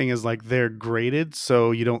bad thing is like they're graded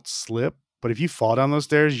so you don't slip. But if you fall down those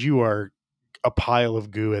stairs, you are a pile of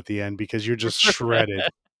goo at the end because you're just shredded.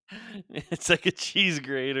 It's like a cheese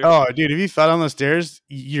grater. Oh, dude, if you fell down those stairs,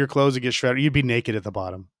 your clothes would get shredded. You'd be naked at the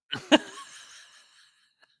bottom.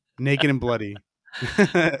 Naked and bloody.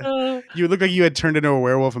 Uh, You would look like you had turned into a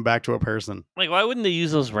werewolf and back to a person. like, why wouldn't they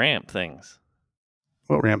use those ramp things?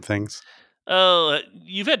 What ramp things? Oh,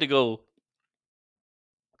 you've had to go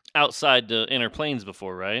outside to enter planes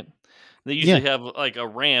before, right? They Yeah, usually have like a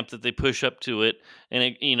ramp that they push up to it, and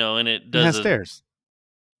it it has does a stairs.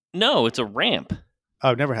 no. It's a ramp. Oh,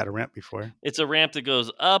 I've never had a ramp before. It's a ramp that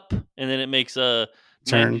goes up, and then it makes a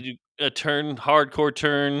Turn. a turn, hardcore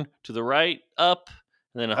turn to the right, up,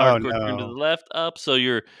 and then a Oh hardcore turn to the no. left, up. So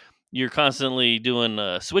you're constantly doing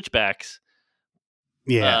switchbacks,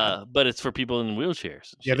 Yeah. but it's for people in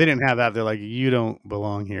wheelchairs and Yeah, they shit. didn't have that. They're like, you don't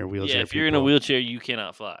belong here, Yeah, wheelchair if you're in a people. wheelchair, you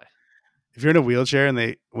cannot fly. If you're in a wheelchair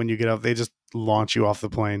and when you get up, they just launch you off the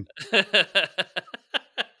plane.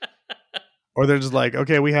 Or they're just like,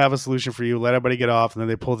 okay, we have a solution for you. Let everybody get off, and then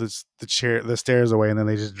they pull the stairs away, and then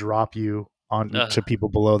they just drop you on to people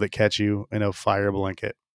below that catch you in a fire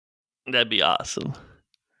blanket. That'd be awesome.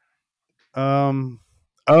 Night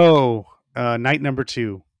number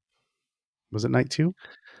 2. Was it night 2?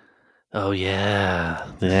 Oh yeah,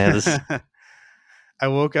 yeah. This I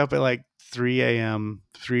woke up at like 3 a.m.,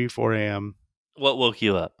 4 a.m. what woke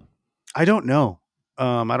you up? I don't know.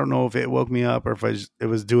 I don't know if it woke me up or if it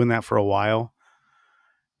was doing that for a while.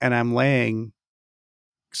 And I'm laying.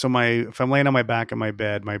 So if I'm laying on my back in my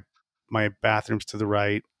bed, my bathroom's to the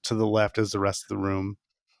right. To the left is the rest of the room.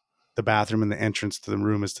 The bathroom and the entrance to the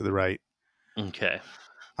room is to the right. Okay,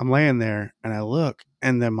 I'm laying there and I look,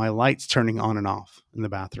 and then my light's turning on and off in the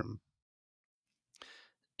bathroom.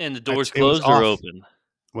 and the door's It was closed or off. open?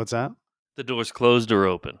 What's that? The door's closed or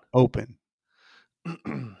open? Open.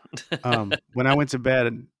 When I went to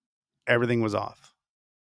bed, everything was off.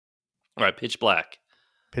 All right, pitch black.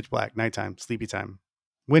 Pitch black, nighttime, sleepy time.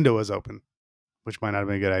 Window was open, which might not have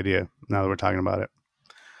been a good idea now that we're talking about it.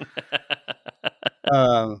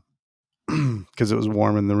 Because it was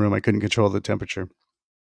warm in the room. I couldn't control the temperature.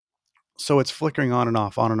 So it's flickering on and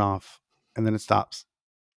off, and then it stops.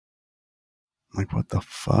 I'm like, what the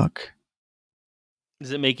fuck?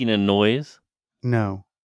 Is it making a noise? No.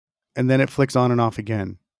 And then it flicks on and off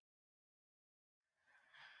again.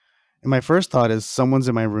 And my first thought is someone's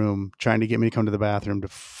in my room trying to get me to come to the bathroom to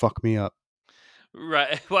fuck me up.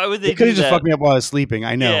 Right. Why would They they could do have just that? fucked me up while I was sleeping.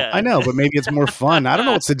 I know, Yeah. but maybe it's more fun. I don't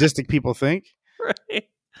know what sadistic people think. Right.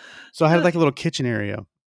 So I had like a little kitchen area.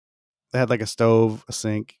 I had like a stove, a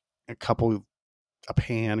sink, a couple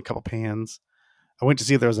pans. I went to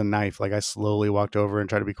see if there was a knife. Like I slowly walked over and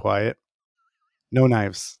tried to be quiet. No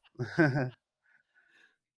knives.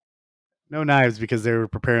 No knives because they were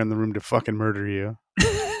preparing the room to fucking murder you.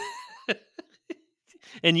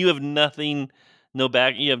 And you have nothing,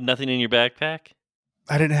 you have nothing in your backpack?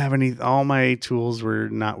 I didn't have any. All my tools were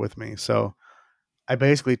not with me, so I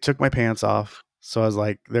basically took my pants off. So I was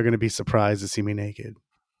like, they're gonna be surprised to see me naked,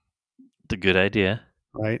 It's a good idea.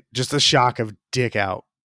 right? Just a shock of dick out.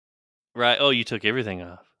 Right. Oh, you took everything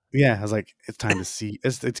off. Yeah, I was like, it's time to see.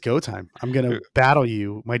 It's go time. I'm gonna Er battle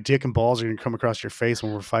you. My dick and balls are gonna come across your face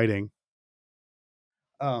when we're fighting.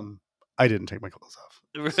 I didn't take my clothes off.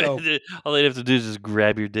 So All they'd have to do is just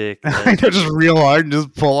grab your dick. I know, just real hard and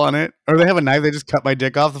just pull on it. Or they have a knife, they just cut my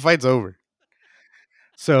dick off. The fight's over.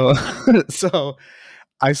 So so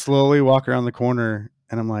I slowly walk around the corner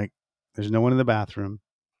and I'm like, there's no one in the bathroom.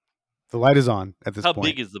 The light is on at this How point.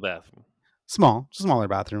 big is the bathroom? Small, smaller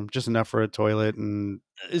bathroom, just enough for a toilet and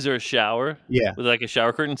Is there a shower? yeah. With like a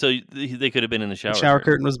shower curtain? So they could have been in the shower. The shower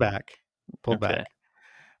curtain was back, pulled Okay. back.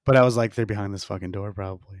 But I was like, they're behind this fucking door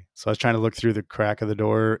probably. So I was trying to look through the crack of the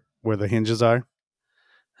door where the hinges are.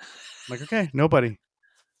 I'm like, okay, nobody.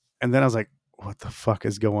 And then I was like, what the fuck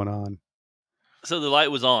is going on? So the light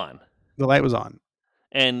was on. The light was on.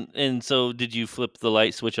 And so did you flip the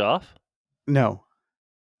light switch off? No,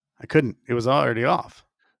 I couldn't. It was already off.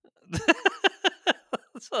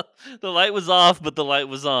 So the light was off, but the light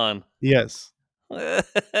was on. Yes. The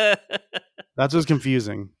That's what's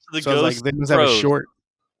confusing. So I was like, ghost they must have a froze. short.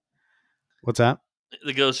 What's that?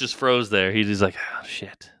 The ghost just froze there. He just like, oh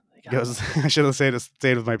shit. They got Goes, I should have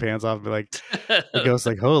stayed with my pants off and be like, me." the ghost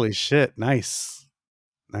like, holy shit, nice.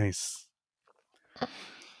 Nice.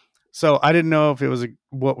 So I didn't know if it was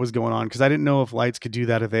what was going on because I didn't know if lights could do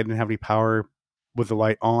that if they didn't have any power with the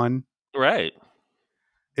light on. Right.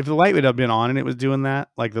 If the light would have been on and it was doing that,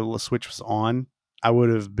 like the switch was on, I would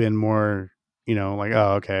have been more, like,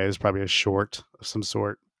 oh, okay, there's probably a short of some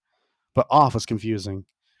sort. But off was confusing.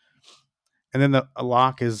 And then a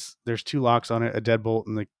lock there's two locks on it, a deadbolt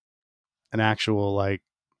and an actual like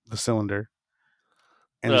the cylinder.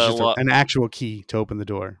 And it's just an actual key to open the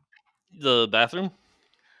door. The bathroom?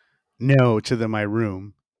 No, to my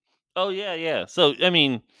room. Oh yeah, yeah. So I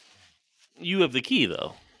mean, you have the key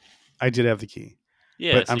though. I did have the key.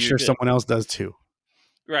 Yeah, But so I'm you're sure good. someone else does too.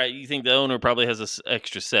 Right. You think the owner probably has an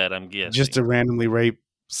extra set? I'm guessing. Just to randomly rape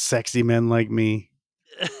sexy men like me.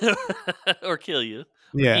 Or kill you. Or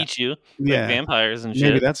Yeah. eat you. Yeah. Like vampires and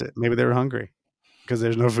Maybe shit. that's it. Maybe they were hungry because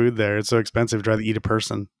there's no food there. It's so expensive to try to eat a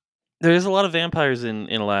person. There's a lot of vampires in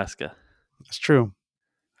Alaska. That's true.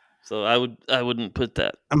 So I wouldn't put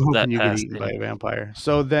that. I'm hoping that you get past eaten by a anyone. vampire.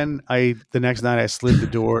 So then the next night I slid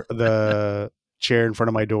the chair in front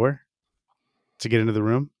of my door to get into the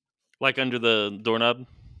room. Like under the doorknob?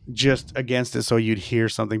 Just against it so you'd hear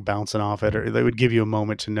something bouncing off it, or they would give you a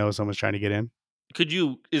moment to know someone's trying to get in.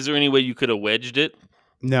 Is there any way you could have wedged it?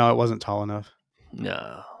 No, it wasn't tall enough.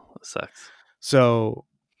 No, that sucks. So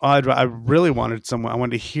I really wanted someone. I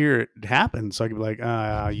wanted to hear it happen so I could be like,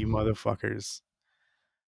 you motherfuckers.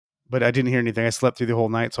 But I didn't hear anything. I slept through the whole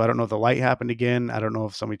night, so I don't know if the light happened again. I don't know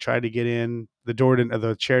if somebody tried to get in.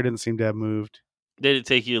 The chair didn't seem to have moved. Did it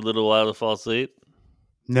take you a little while to fall asleep?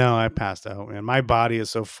 No, I passed out, man. My body is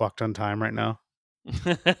so fucked on time right now.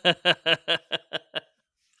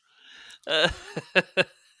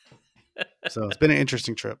 So it's been an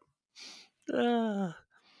interesting trip. How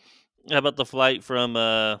about the flight from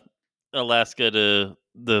Alaska to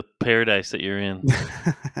the paradise that you're in?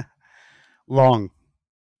 Long.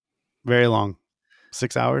 Very long.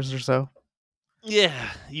 6 hours or so. Yeah,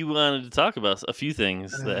 you wanted to talk about a few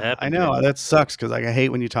things that happened. I know. there. That sucks because I hate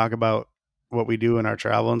when you talk about what we do in our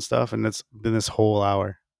travel and stuff, and it's been this whole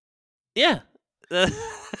hour. Yeah.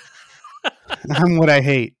 I'm what I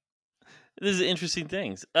hate. This is interesting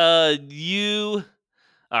things. All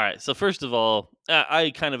right. So first of all,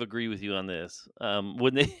 I kind of agree with you on this.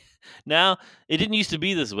 When they now it didn't used to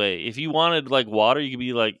be this way. If you wanted like water, you could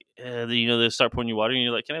be like, they start pouring you water, and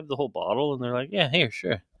you're like, "Can I have the whole bottle?" And they're like, "Yeah, here,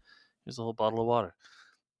 sure. Here's a whole bottle of water."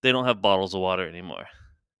 They don't have bottles of water anymore.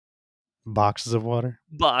 Boxes of water.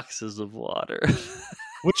 Boxes of water.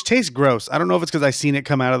 Which tastes gross. I don't know if it's because I seen it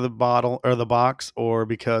come out of the bottle or the box, or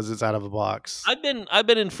because it's out of a box. I've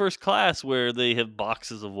been in first class where they have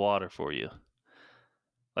boxes of water for you,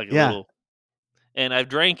 like a Yeah. little. And I've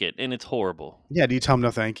drank it, and it's horrible. Yeah. Do you tell them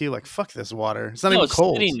no, thank you? Like fuck this water. It's not No, even it's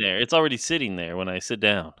cold. sitting there. It's already sitting there when I sit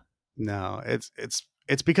down. No, it's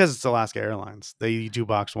because it's Alaska Airlines. They do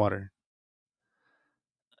boxed water.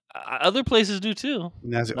 Other places do too.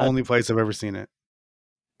 And that's the Not- only place I've ever seen it.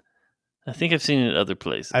 I think I've seen it other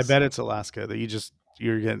places. I bet it's Alaska that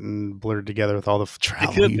you're getting blurred together with all the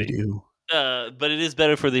travel could you be. do. But it is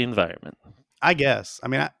better for the environment. I guess. I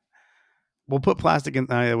mean, We'll put plastic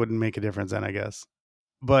in. It wouldn't make a difference then, I guess.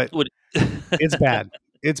 But Would it's bad.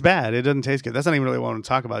 It's bad. It doesn't taste good. That's not even really what I want to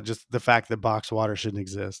talk about. Just the fact that boxed water shouldn't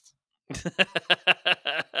exist.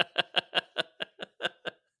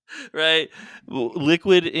 Right?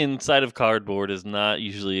 Liquid inside of cardboard is not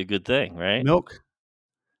usually a good thing, right? Milk.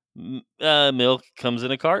 Milk comes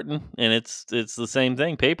in a carton, and it's the same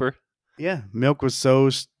thing. Paper. Yeah, milk was so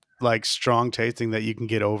like strong tasting that you can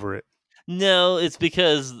get over it. No, it's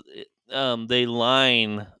because they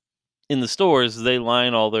line in the stores. They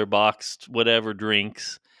line all their boxed whatever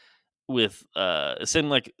drinks with same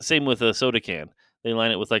with a soda can. They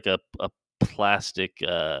line it with like a plastic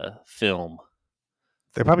film.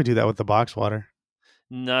 They probably do that with the box water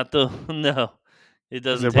Not the no, it because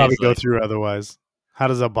doesn't they'll probably taste go like. through otherwise. How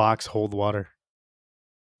does a box hold water?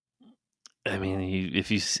 I mean, I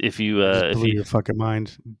just if blew your fucking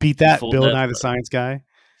mind. Beat you that, Bill Nye the Science Guy.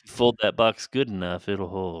 fold that box good enough, it'll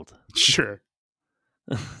hold. Sure.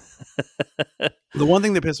 The one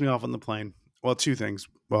thing that pissed me off on the plane, well, two things.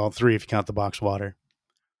 Well, three if you count the box water.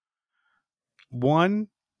 One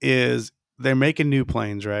is they're making new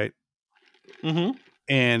planes, right? Mm-hmm.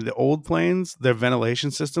 And the old planes, their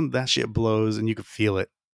ventilation system, that shit blows and you can feel it.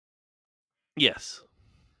 Yes,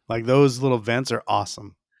 Like those little vents are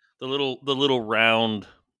awesome. the little round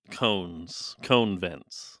cone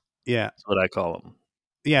vents. Yeah. That's what I call them.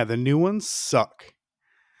 Yeah, the new ones suck.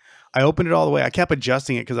 I opened it all the way. I kept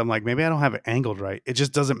adjusting it because I'm like, maybe I don't have it angled right. It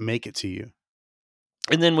just doesn't make it to you.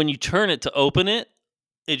 And then when you turn it to open it,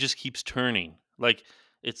 it just keeps turning. Like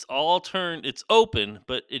it's all turned, it's open,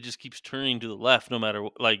 but it just keeps turning to the left no matter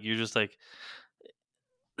like you're just like,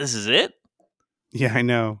 this is it? Yeah, I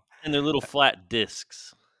know. And they're little flat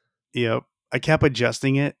discs. Yep. I kept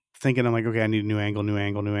adjusting it, thinking I'm like, okay, I need a new angle, new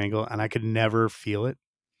angle, new angle, and I could never feel it.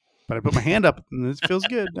 But I put my hand up and it feels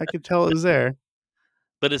good. I could tell it was there.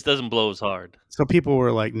 But it doesn't blow as hard. So people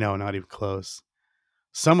were like, no, not even close.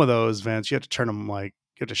 Some of those vents, you have to turn them like,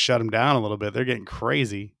 you have to shut them down a little bit. They're getting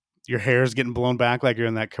crazy. Your hair's getting blown back like you're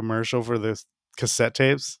in that commercial for the cassette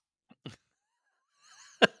tapes.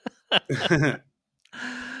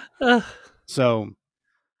 So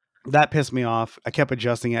that pissed me off. I kept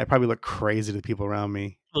adjusting it. I probably looked crazy to the people around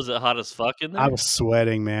me. Was it hot as fuck in there? I was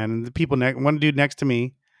sweating, man. And the people one dude next to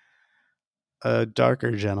me, a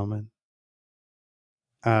darker gentleman,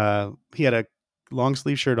 he had a long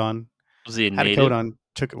sleeve shirt on, Was he a had a coat native? on,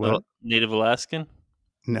 took it what? Native Alaskan?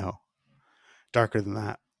 No, darker than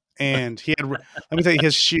that. And he had, let me tell you,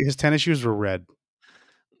 his tennis shoes were red.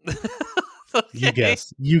 You Okay.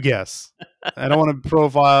 guess. You guess. I don't want to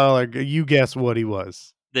profile. Or you guess what he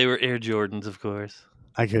was. They were Air Jordans, of course.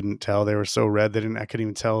 I couldn't tell. They were so red. I couldn't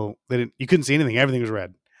even tell. You couldn't see anything. Everything was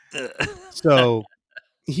red. So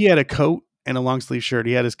he had a coat and a long sleeve shirt.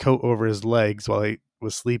 He had his coat over his legs while he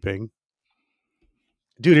was sleeping.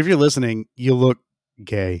 Dude, if you're listening, you look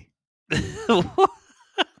gay.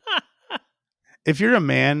 If you're a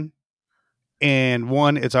man and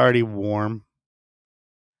one, it's already warm,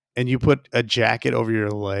 and you put a jacket over your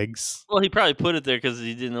legs, Well, he probably put it there because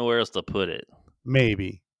he didn't know where else to put it.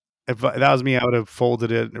 maybe. If that was me, I would have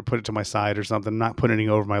folded it or put it to my side or something, not putting it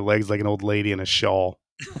over my legs like an old lady in a shawl.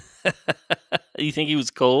 You think he was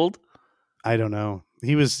cold? I don't know.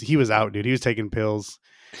 He was out, dude. He was taking pills.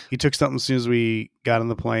 He took something as soon as we got on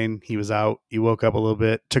the plane. He was out. He woke up a little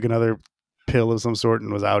bit, took another pill of some sort,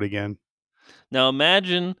 and was out again. Now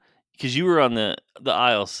imagine, because you were on the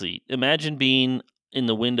aisle seat. Imagine being in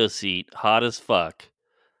the window seat, hot as fuck.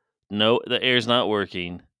 No, the air's not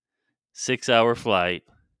working. 6-hour flight.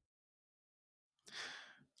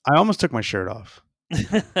 I almost took my shirt off.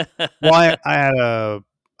 Well,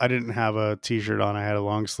 I didn't have a t-shirt on. I had a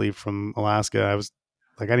long sleeve from Alaska. I was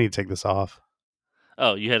like, I need to take this off.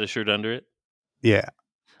 Oh, you had a shirt under it? Yeah,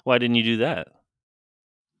 Why didn't you do that?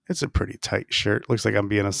 it's a pretty tight shirt. Looks like I'm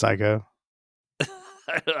being a psycho.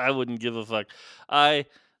 I wouldn't give a fuck. I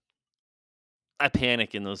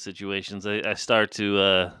panic in those situations. I start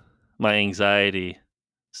to my anxiety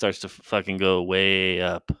starts to fucking go way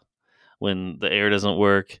up when the air doesn't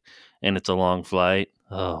work and it's a long flight.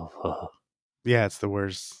 Oh. Yeah, it's the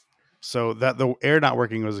worst. So that the air not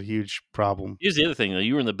working was a huge problem. Here's the other thing though.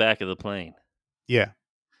 You were in the back of the plane. Yeah,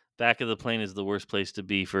 Back of the plane is the worst place to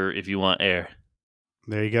be for if you want air.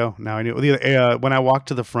 there you go. Now I knew. When I walked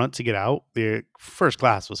to the front to get out, the first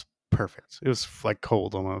class was perfect. It was like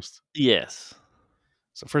cold almost. Yes.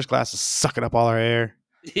 So first class is sucking up all our air,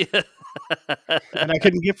 Yeah. and I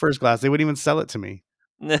couldn't get first class. They wouldn't even sell it to me.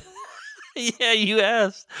 Yeah, you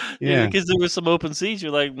asked. Yeah, Because there was some open seats.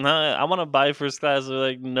 You're like, nah, I want to buy first class. They're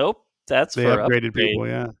like, nope, that's they for upgraded upgrade. people.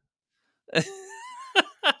 Yeah.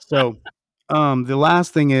 So, the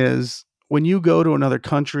last thing is when you go to another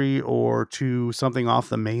country or to something off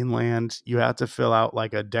the mainland, you have to fill out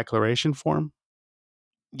like a declaration form.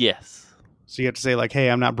 Yes. So you have to say like, "Hey,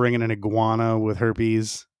 I'm not bringing an iguana with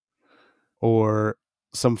herpes, or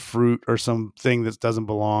some fruit or something that doesn't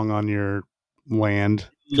belong on your land,"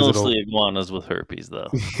 because it'll. Mostly iguanas with herpes, though.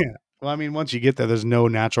 Yeah. Well, I mean, once you get there, there's no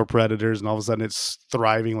natural predators, and all of a sudden it's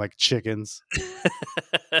thriving like chickens.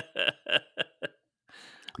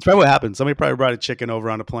 It's probably what happened. Somebody probably brought a chicken over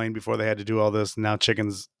on a plane before they had to do all this. And now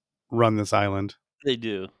chickens run this island. They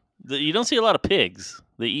do. You don't see a lot of pigs.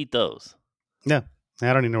 They eat those. Yeah.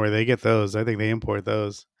 I don't even know where they get those. I think they import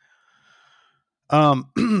those.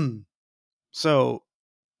 So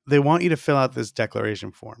they want you to fill out this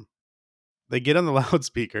declaration form. They get on the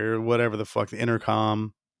loudspeaker, whatever the fuck, the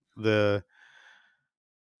intercom, the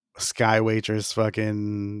sky waitress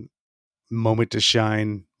fucking moment to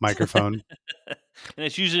shine microphone. And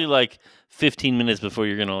it's usually like 15 minutes before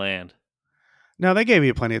you're going to land. No, they gave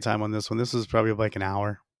you plenty of time on this one. This was probably like an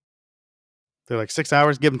hour. They're like 6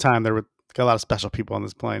 hours. Give them time. Got a lot of special people on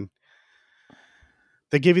this plane.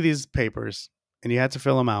 They give you these papers, and you had to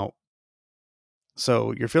fill them out.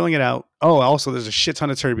 So you're filling it out. Oh, also, there's a shit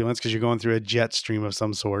ton of turbulence because you're going through a jet stream of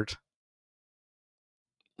some sort.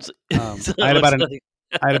 So, I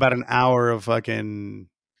had about an hour of fucking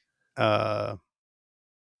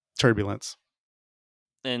turbulence.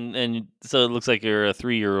 And so it looks like you're a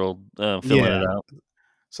 3-year-old filling it out.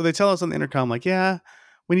 So they tell us on the intercom, like, yeah,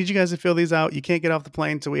 we need you guys to fill these out. You can't get off the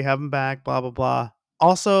plane until we have them back, blah, blah, blah.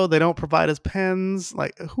 Also, they don't provide us pens.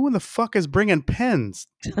 Like, who in the fuck is bringing pens?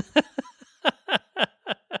 You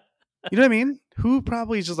know what I mean? Who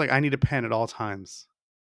probably is just like, I need a pen at all times.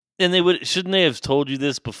 And shouldn't they have told you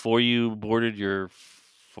this before you boarded your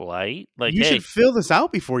flight? Like, you hey, should fill this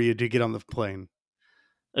out before you do get on the plane.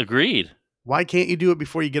 agreed. Why can't you do it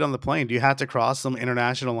before you get on the plane? Do you have to cross some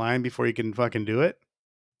international line before you can fucking do it?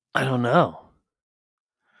 I don't know.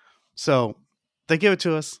 So they give it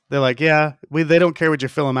to us. They're like, yeah, they don't care what you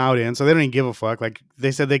fill them out in. So they don't even give a fuck. Like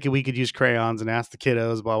they said we could use crayons and ask the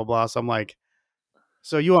kiddos, blah, blah, blah. So I'm like,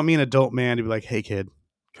 so you want me, an adult man, to be like, hey kid,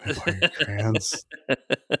 can I borrow your crayons?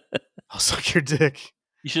 I'll suck your dick.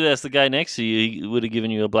 You should ask the guy next to you. He would have given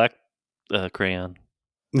you a black crayon.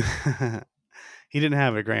 He didn't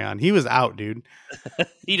have a crayon. He was out, dude.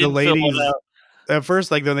 He didn't fill one out. At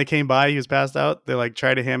first, like when they came by, he was passed out. They like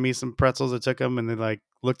tried to hand me some pretzels. I took them, and they like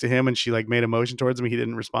looked at him, and she like made a motion towards him. He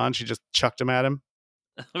didn't respond. She just chucked him at him.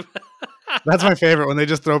 That's my favorite, when they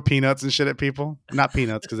just throw peanuts and shit at people. Not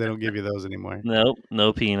peanuts, because they don't give you those anymore. Nope,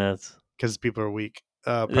 no peanuts. Because people are weak.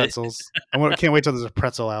 Pretzels. Can't wait till there's a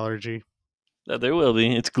pretzel allergy. There will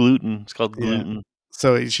be. It's gluten. It's called gluten. Yeah.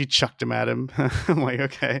 So she chucked him at him. I'm like,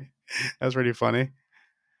 okay, that's pretty funny.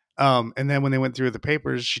 And then when they went through the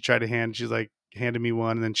papers, she's like handed me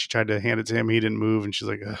one, and then she tried to hand it to him. He didn't move, and she's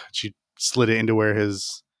like, ugh. She slid it into where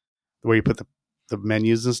you put the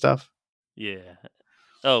menus and stuff. Yeah.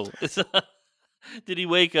 Oh, did he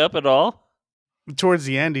wake up at all? Towards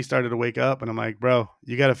the end, he started to wake up, and I'm like, bro,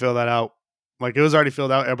 you got to fill that out. Like, it was already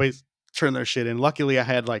filled out. Everybody's turned their shit in. Luckily, I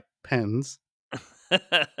had like pens.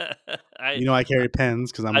 I carry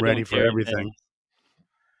pens because I'm ready for everything. Pens.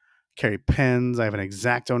 Carry pens. I have an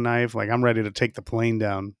X-Acto knife. Like, I'm ready to take the plane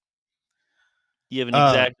down. You have an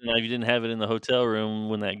X-Acto knife. You didn't have it in the hotel room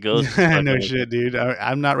when that ghost. No shit, dude.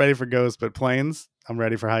 I'm not ready for ghosts, but planes, I'm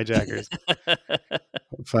ready for hijackers.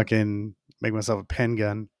 Fucking make myself a pen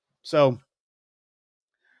gun. So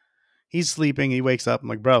he's sleeping. He wakes up. I'm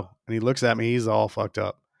like, bro. And he looks at me. He's all fucked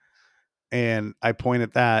up. And I point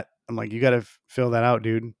at that. I'm like, you got to fill that out,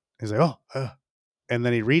 dude. He's like, oh. And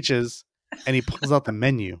then he reaches and he pulls out the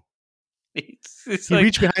menu. He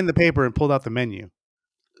reached behind the paper and pulled out the menu.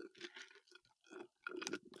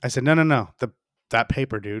 I said, no. That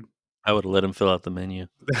paper, dude. I would have let him fill out the menu.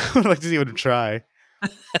 I would like to see him try.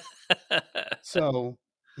 So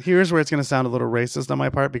here's where it's going to sound a little racist on my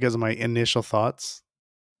part because of my initial thoughts.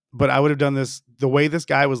 But I would have done this the way this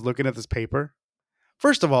guy was looking at this paper.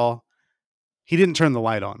 First of all, he didn't turn the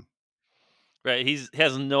light on. Right. He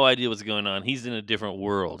has no idea what's going on. He's in a different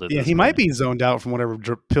world. Yeah, he might be zoned out from whatever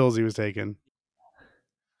pills he was taking.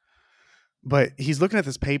 But he's looking at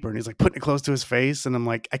this paper and he's like putting it close to his face. And I'm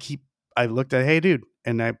like, I looked at, hey, dude.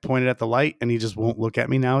 And I pointed at the light and he just won't look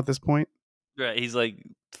at me now at this point. Right. He's like,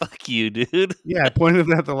 fuck you, dude. Yeah, I pointed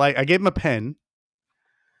at the light. I gave him a pen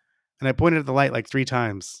and I pointed at the light like 3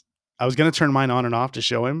 times. I was going to turn mine on and off to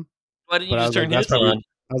show him. Why didn't you just turn his on?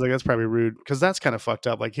 I was like, that's probably rude because that's kind of fucked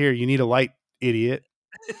up. Like, here, you need a light, idiot.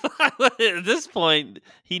 At this point,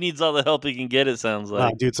 he needs all the help he can get, it sounds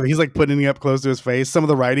like. Dude, so he's like putting it up close to his face. Some of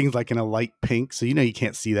the writing's like in a light pink, so you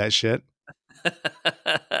can't see that shit.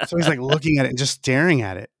 So he's like looking at it and just staring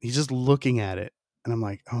at it. He's just looking at it. And I'm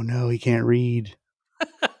like, oh no, he can't read.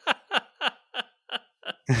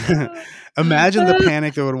 Imagine the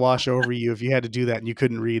panic that would wash over you if you had to do that and you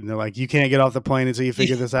couldn't read. And they're like, you can't get off the plane until you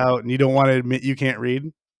figure this out. And you don't want to admit you can't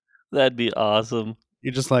read. That'd be awesome.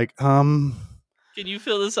 You're just like, Can you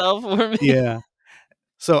fill this out for me? yeah.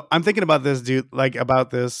 So I'm thinking about this dude, like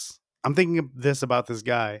about this. I'm thinking of this about this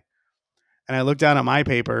guy. And I looked down at my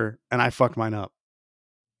paper and I fucked mine up.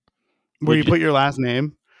 Where Would you you- put your last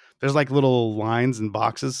name, there's like little lines and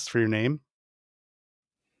boxes for your name.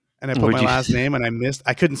 And I put Where'd my you- last name and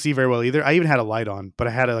I couldn't see very well either. I even had a light on, but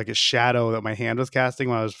I had like a shadow that my hand was casting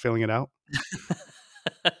when I was filling it out.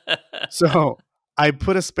 So I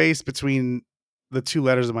put a space between the two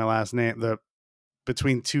letters of my last name,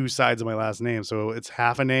 between two sides of my last name. So it's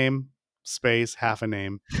half a name, space, half a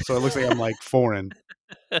name. So it looks like I'm like foreign.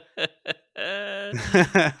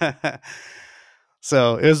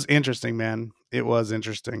 So it was interesting, man. It was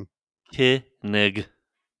interesting. Nig.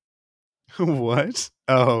 What?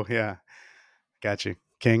 Oh, yeah. Got you.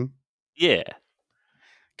 King. Yeah.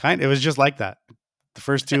 It was just like that. The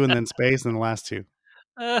first two and then space and the last two.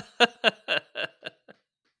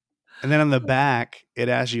 And then on the back, it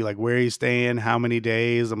asks you like where are you staying, how many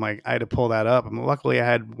days. I'm like, I had to pull that up. And luckily I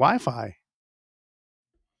had Wi-Fi.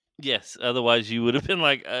 Yes. Otherwise, you would have been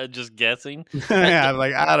like just guessing. Yeah, I'm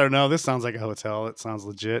like, I don't know. This sounds like a hotel. It sounds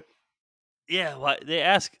legit. Yeah. Why they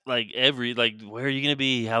ask like where are you gonna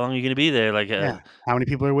be? How long are you gonna be there? Like, Yeah. How many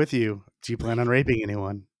people are with you? Do you plan on raping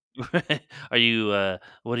anyone? are you?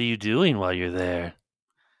 What are you doing while you're there?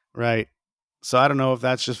 Right. So I don't know if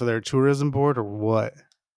that's just for their tourism board or what.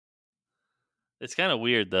 It's kind of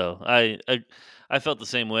weird though. I felt the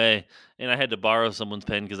same way, and I had to borrow someone's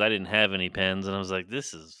pen because I didn't have any pens, and I was like,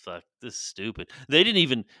 "This is stupid." They didn't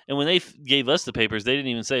even, and when they gave us the papers, they didn't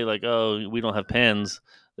even say like, "Oh, we don't have pens."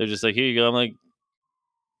 They're just like, "Here you go." I'm like,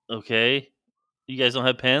 "Okay, you guys don't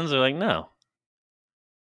have pens?" They're like, "No."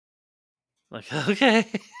 Like, okay.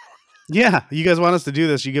 Yeah. You guys want us to do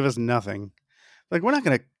this. You give us nothing. Like, we're not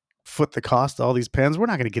going to foot the cost of all these pens. We're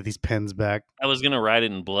not going to get these pens back. I was gonna write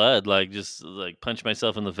it in blood, like just like punch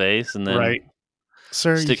myself in the face, and then Right.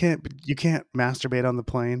 Sir, stick. you can't masturbate on the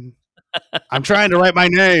plane. I'm trying to write my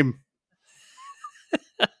name.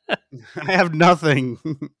 I have nothing.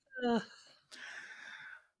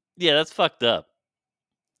 Yeah, that's fucked up.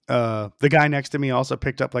 The guy next to me also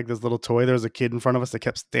picked up like this little toy. There was a kid in front of us that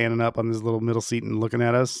kept standing up on this little middle seat and looking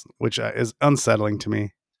at us, which is unsettling to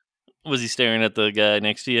me. Was he staring at the guy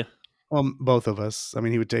next to you? Well, both of us. I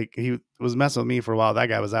mean, he was messing with me for a while. That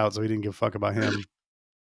guy was out, so he didn't give a fuck about him.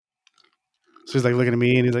 So he's like looking at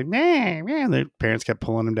me and he's like, man, man. Their parents kept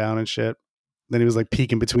pulling him down and shit. Then he was like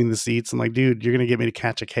peeking between the seats. I'm like, dude, you're going to get me to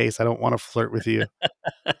catch a case. I don't want to flirt with you.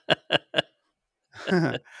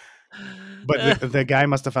 But the guy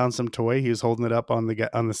must have found some toy. He was holding it up on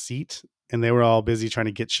the seat, and they were all busy trying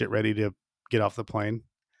to get shit ready to get off the plane. And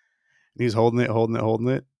he was holding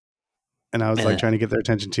it. And I was like trying to get their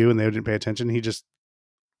attention too, and they didn't pay attention. He just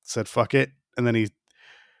said, fuck it. And then he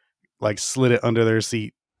like slid it under their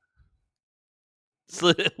seat.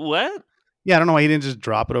 What? Yeah, I don't know why he didn't just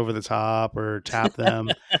drop it over the top or tap them.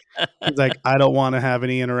 He's like, I don't want to have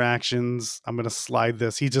any interactions. I'm going to slide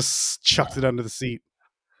this. He just chucked it under the seat.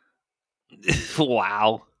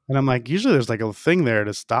 Wow. And I'm like, usually there's like a thing there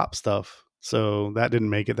to stop stuff. So that didn't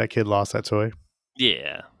make it. That kid lost that toy.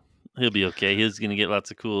 Yeah. He'll be okay. He's going to get lots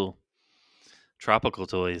of cool tropical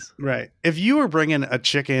toys. Right. If you were bringing a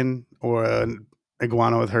chicken or an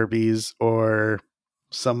iguana with herpes or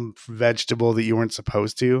some vegetable that you weren't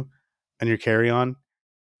supposed to on your carry-on, do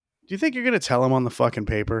you think you're going to tell them on the fucking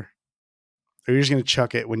paper? Or you're just going to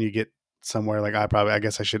chuck it when you get somewhere like, I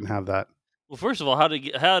guess I shouldn't have that. Well, first of all, how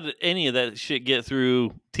did any of that shit get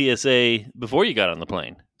through TSA before you got on the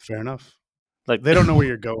plane? Fair enough. Like They don't know where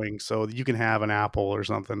you're going, so you can have an apple or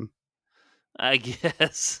something. I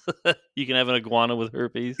guess you can have an iguana with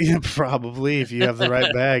herpes. Yeah, probably if you have the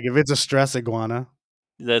right bag. If it's a stress iguana.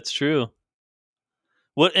 That's true.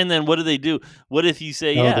 What and then what do they do? What if you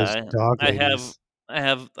say, Oh, "Yeah, those dog I ladies.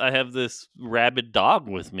 I have this rabid dog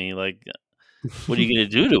with me. Like, what are you going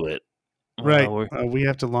to do to it?" Right. Well, We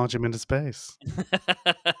have to launch him into space.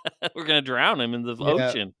 we're going to drown him in the Yeah,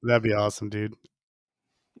 ocean. that'd be awesome, dude.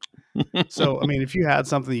 So, I mean, if you had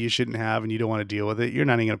something that you shouldn't have and you don't want to deal with it, you're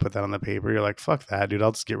not even going to put that on the paper. You're like, fuck that, dude.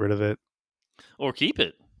 I'll just get rid of it. Or keep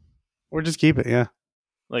it. Or just keep it. Yeah.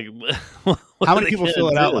 Like, How are many they people gonna fill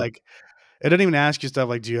it out? do? Like, it doesn't even ask you stuff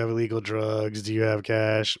like, do you have illegal drugs? Do you have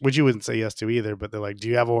cash? Which you wouldn't say yes to either, but they're like, do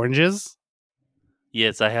you have oranges?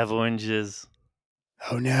 Yes, I have oranges.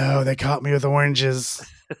 Oh no, they caught me with oranges.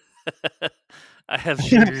 I have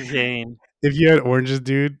sugar cane. If you had oranges,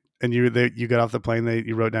 dude, and you got off the plane,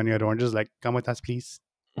 you wrote down you had oranges, like, come with us, please.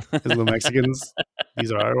 As little Mexicans,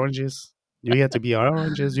 these are our oranges. You have to be our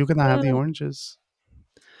oranges. You cannot have the oranges.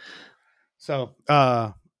 So,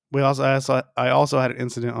 I also had an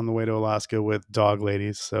incident on the way to Alaska with dog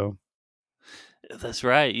ladies. So That's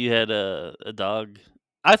right. You had a dog.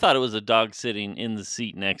 I thought it was a dog sitting in the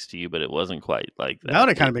seat next to you, but it wasn't quite like that would that.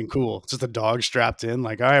 have kind of been cool. Just a dog strapped in,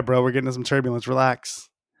 like, all right, bro, we're getting into some turbulence. Relax.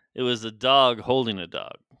 It was a dog holding a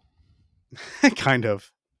dog. Kind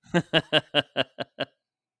of.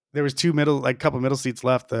 There was couple middle seats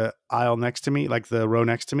left. The aisle next to me, like the row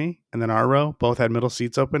next to me, and then our row, both had middle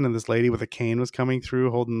seats open. And this lady with a cane was coming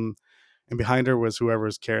through, holding, and behind her was whoever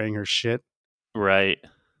was carrying her shit. Right.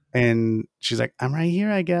 And she's like, I'm right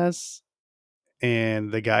here, I guess.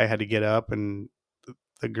 And the guy had to get up, and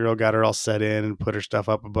the girl got her all set in and put her stuff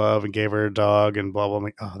up above and gave her a dog and blah, blah. I'm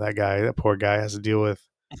like, oh, that poor guy has to deal with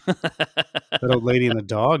that old lady and the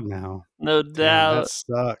dog now. No Damn, that doubt.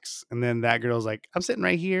 sucks. And then that girl's like, I'm sitting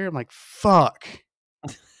right here. I'm like, fuck.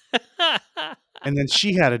 And then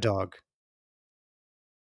she had a dog.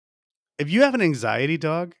 If you have an anxiety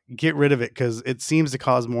dog, get rid of it because it seems to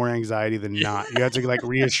cause more anxiety than not. You have to like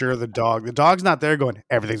reassure the dog. The dog's not there going,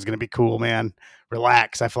 everything's going to be cool, man.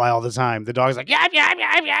 Relax. I fly all the time. The dog's like, yap, yap,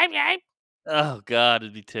 yap, yap, yap. Oh God,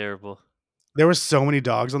 it'd be terrible. There were so many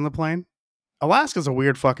dogs on the plane. Alaska's a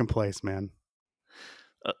weird fucking place, man.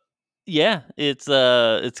 Yeah, it's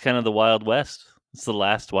kind of the Wild West. It's the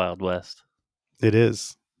last Wild West. It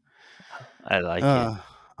is. I like it.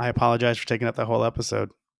 I apologize for taking up that whole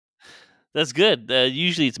episode. That's good.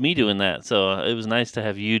 Usually it's me doing that, so it was nice to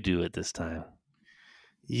have you do it this time.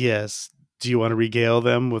 Yes. Do you want to regale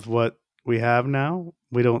them with what we have now?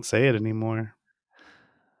 We don't say it anymore.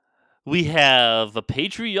 We have a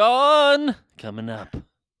Patreon coming up.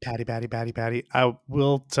 Patty. I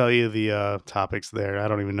will tell you the topics there. I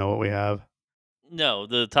don't even know what we have. No,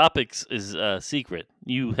 the topics is secret.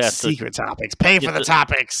 You have Secret topics. Pay for the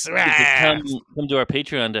topics. you have to come to our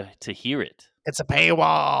Patreon to hear it. It's a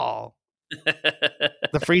paywall.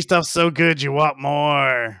 The free stuff's so good, you want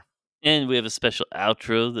more. And we have a special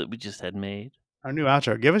outro that we just had made. Our new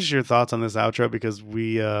outro. Give us your thoughts on this outro because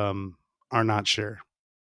we are not sure.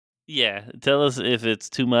 Yeah, tell us if it's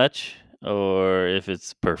too much or if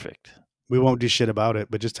it's perfect. We won't do shit about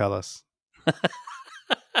it, but just tell us.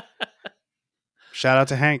 Shout out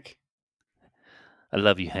to Hank. I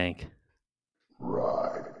love you, Hank.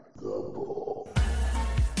 Ride the bull.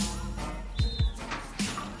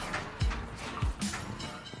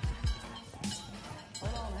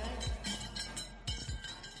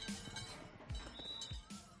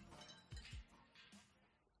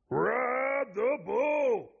 Ride the bull.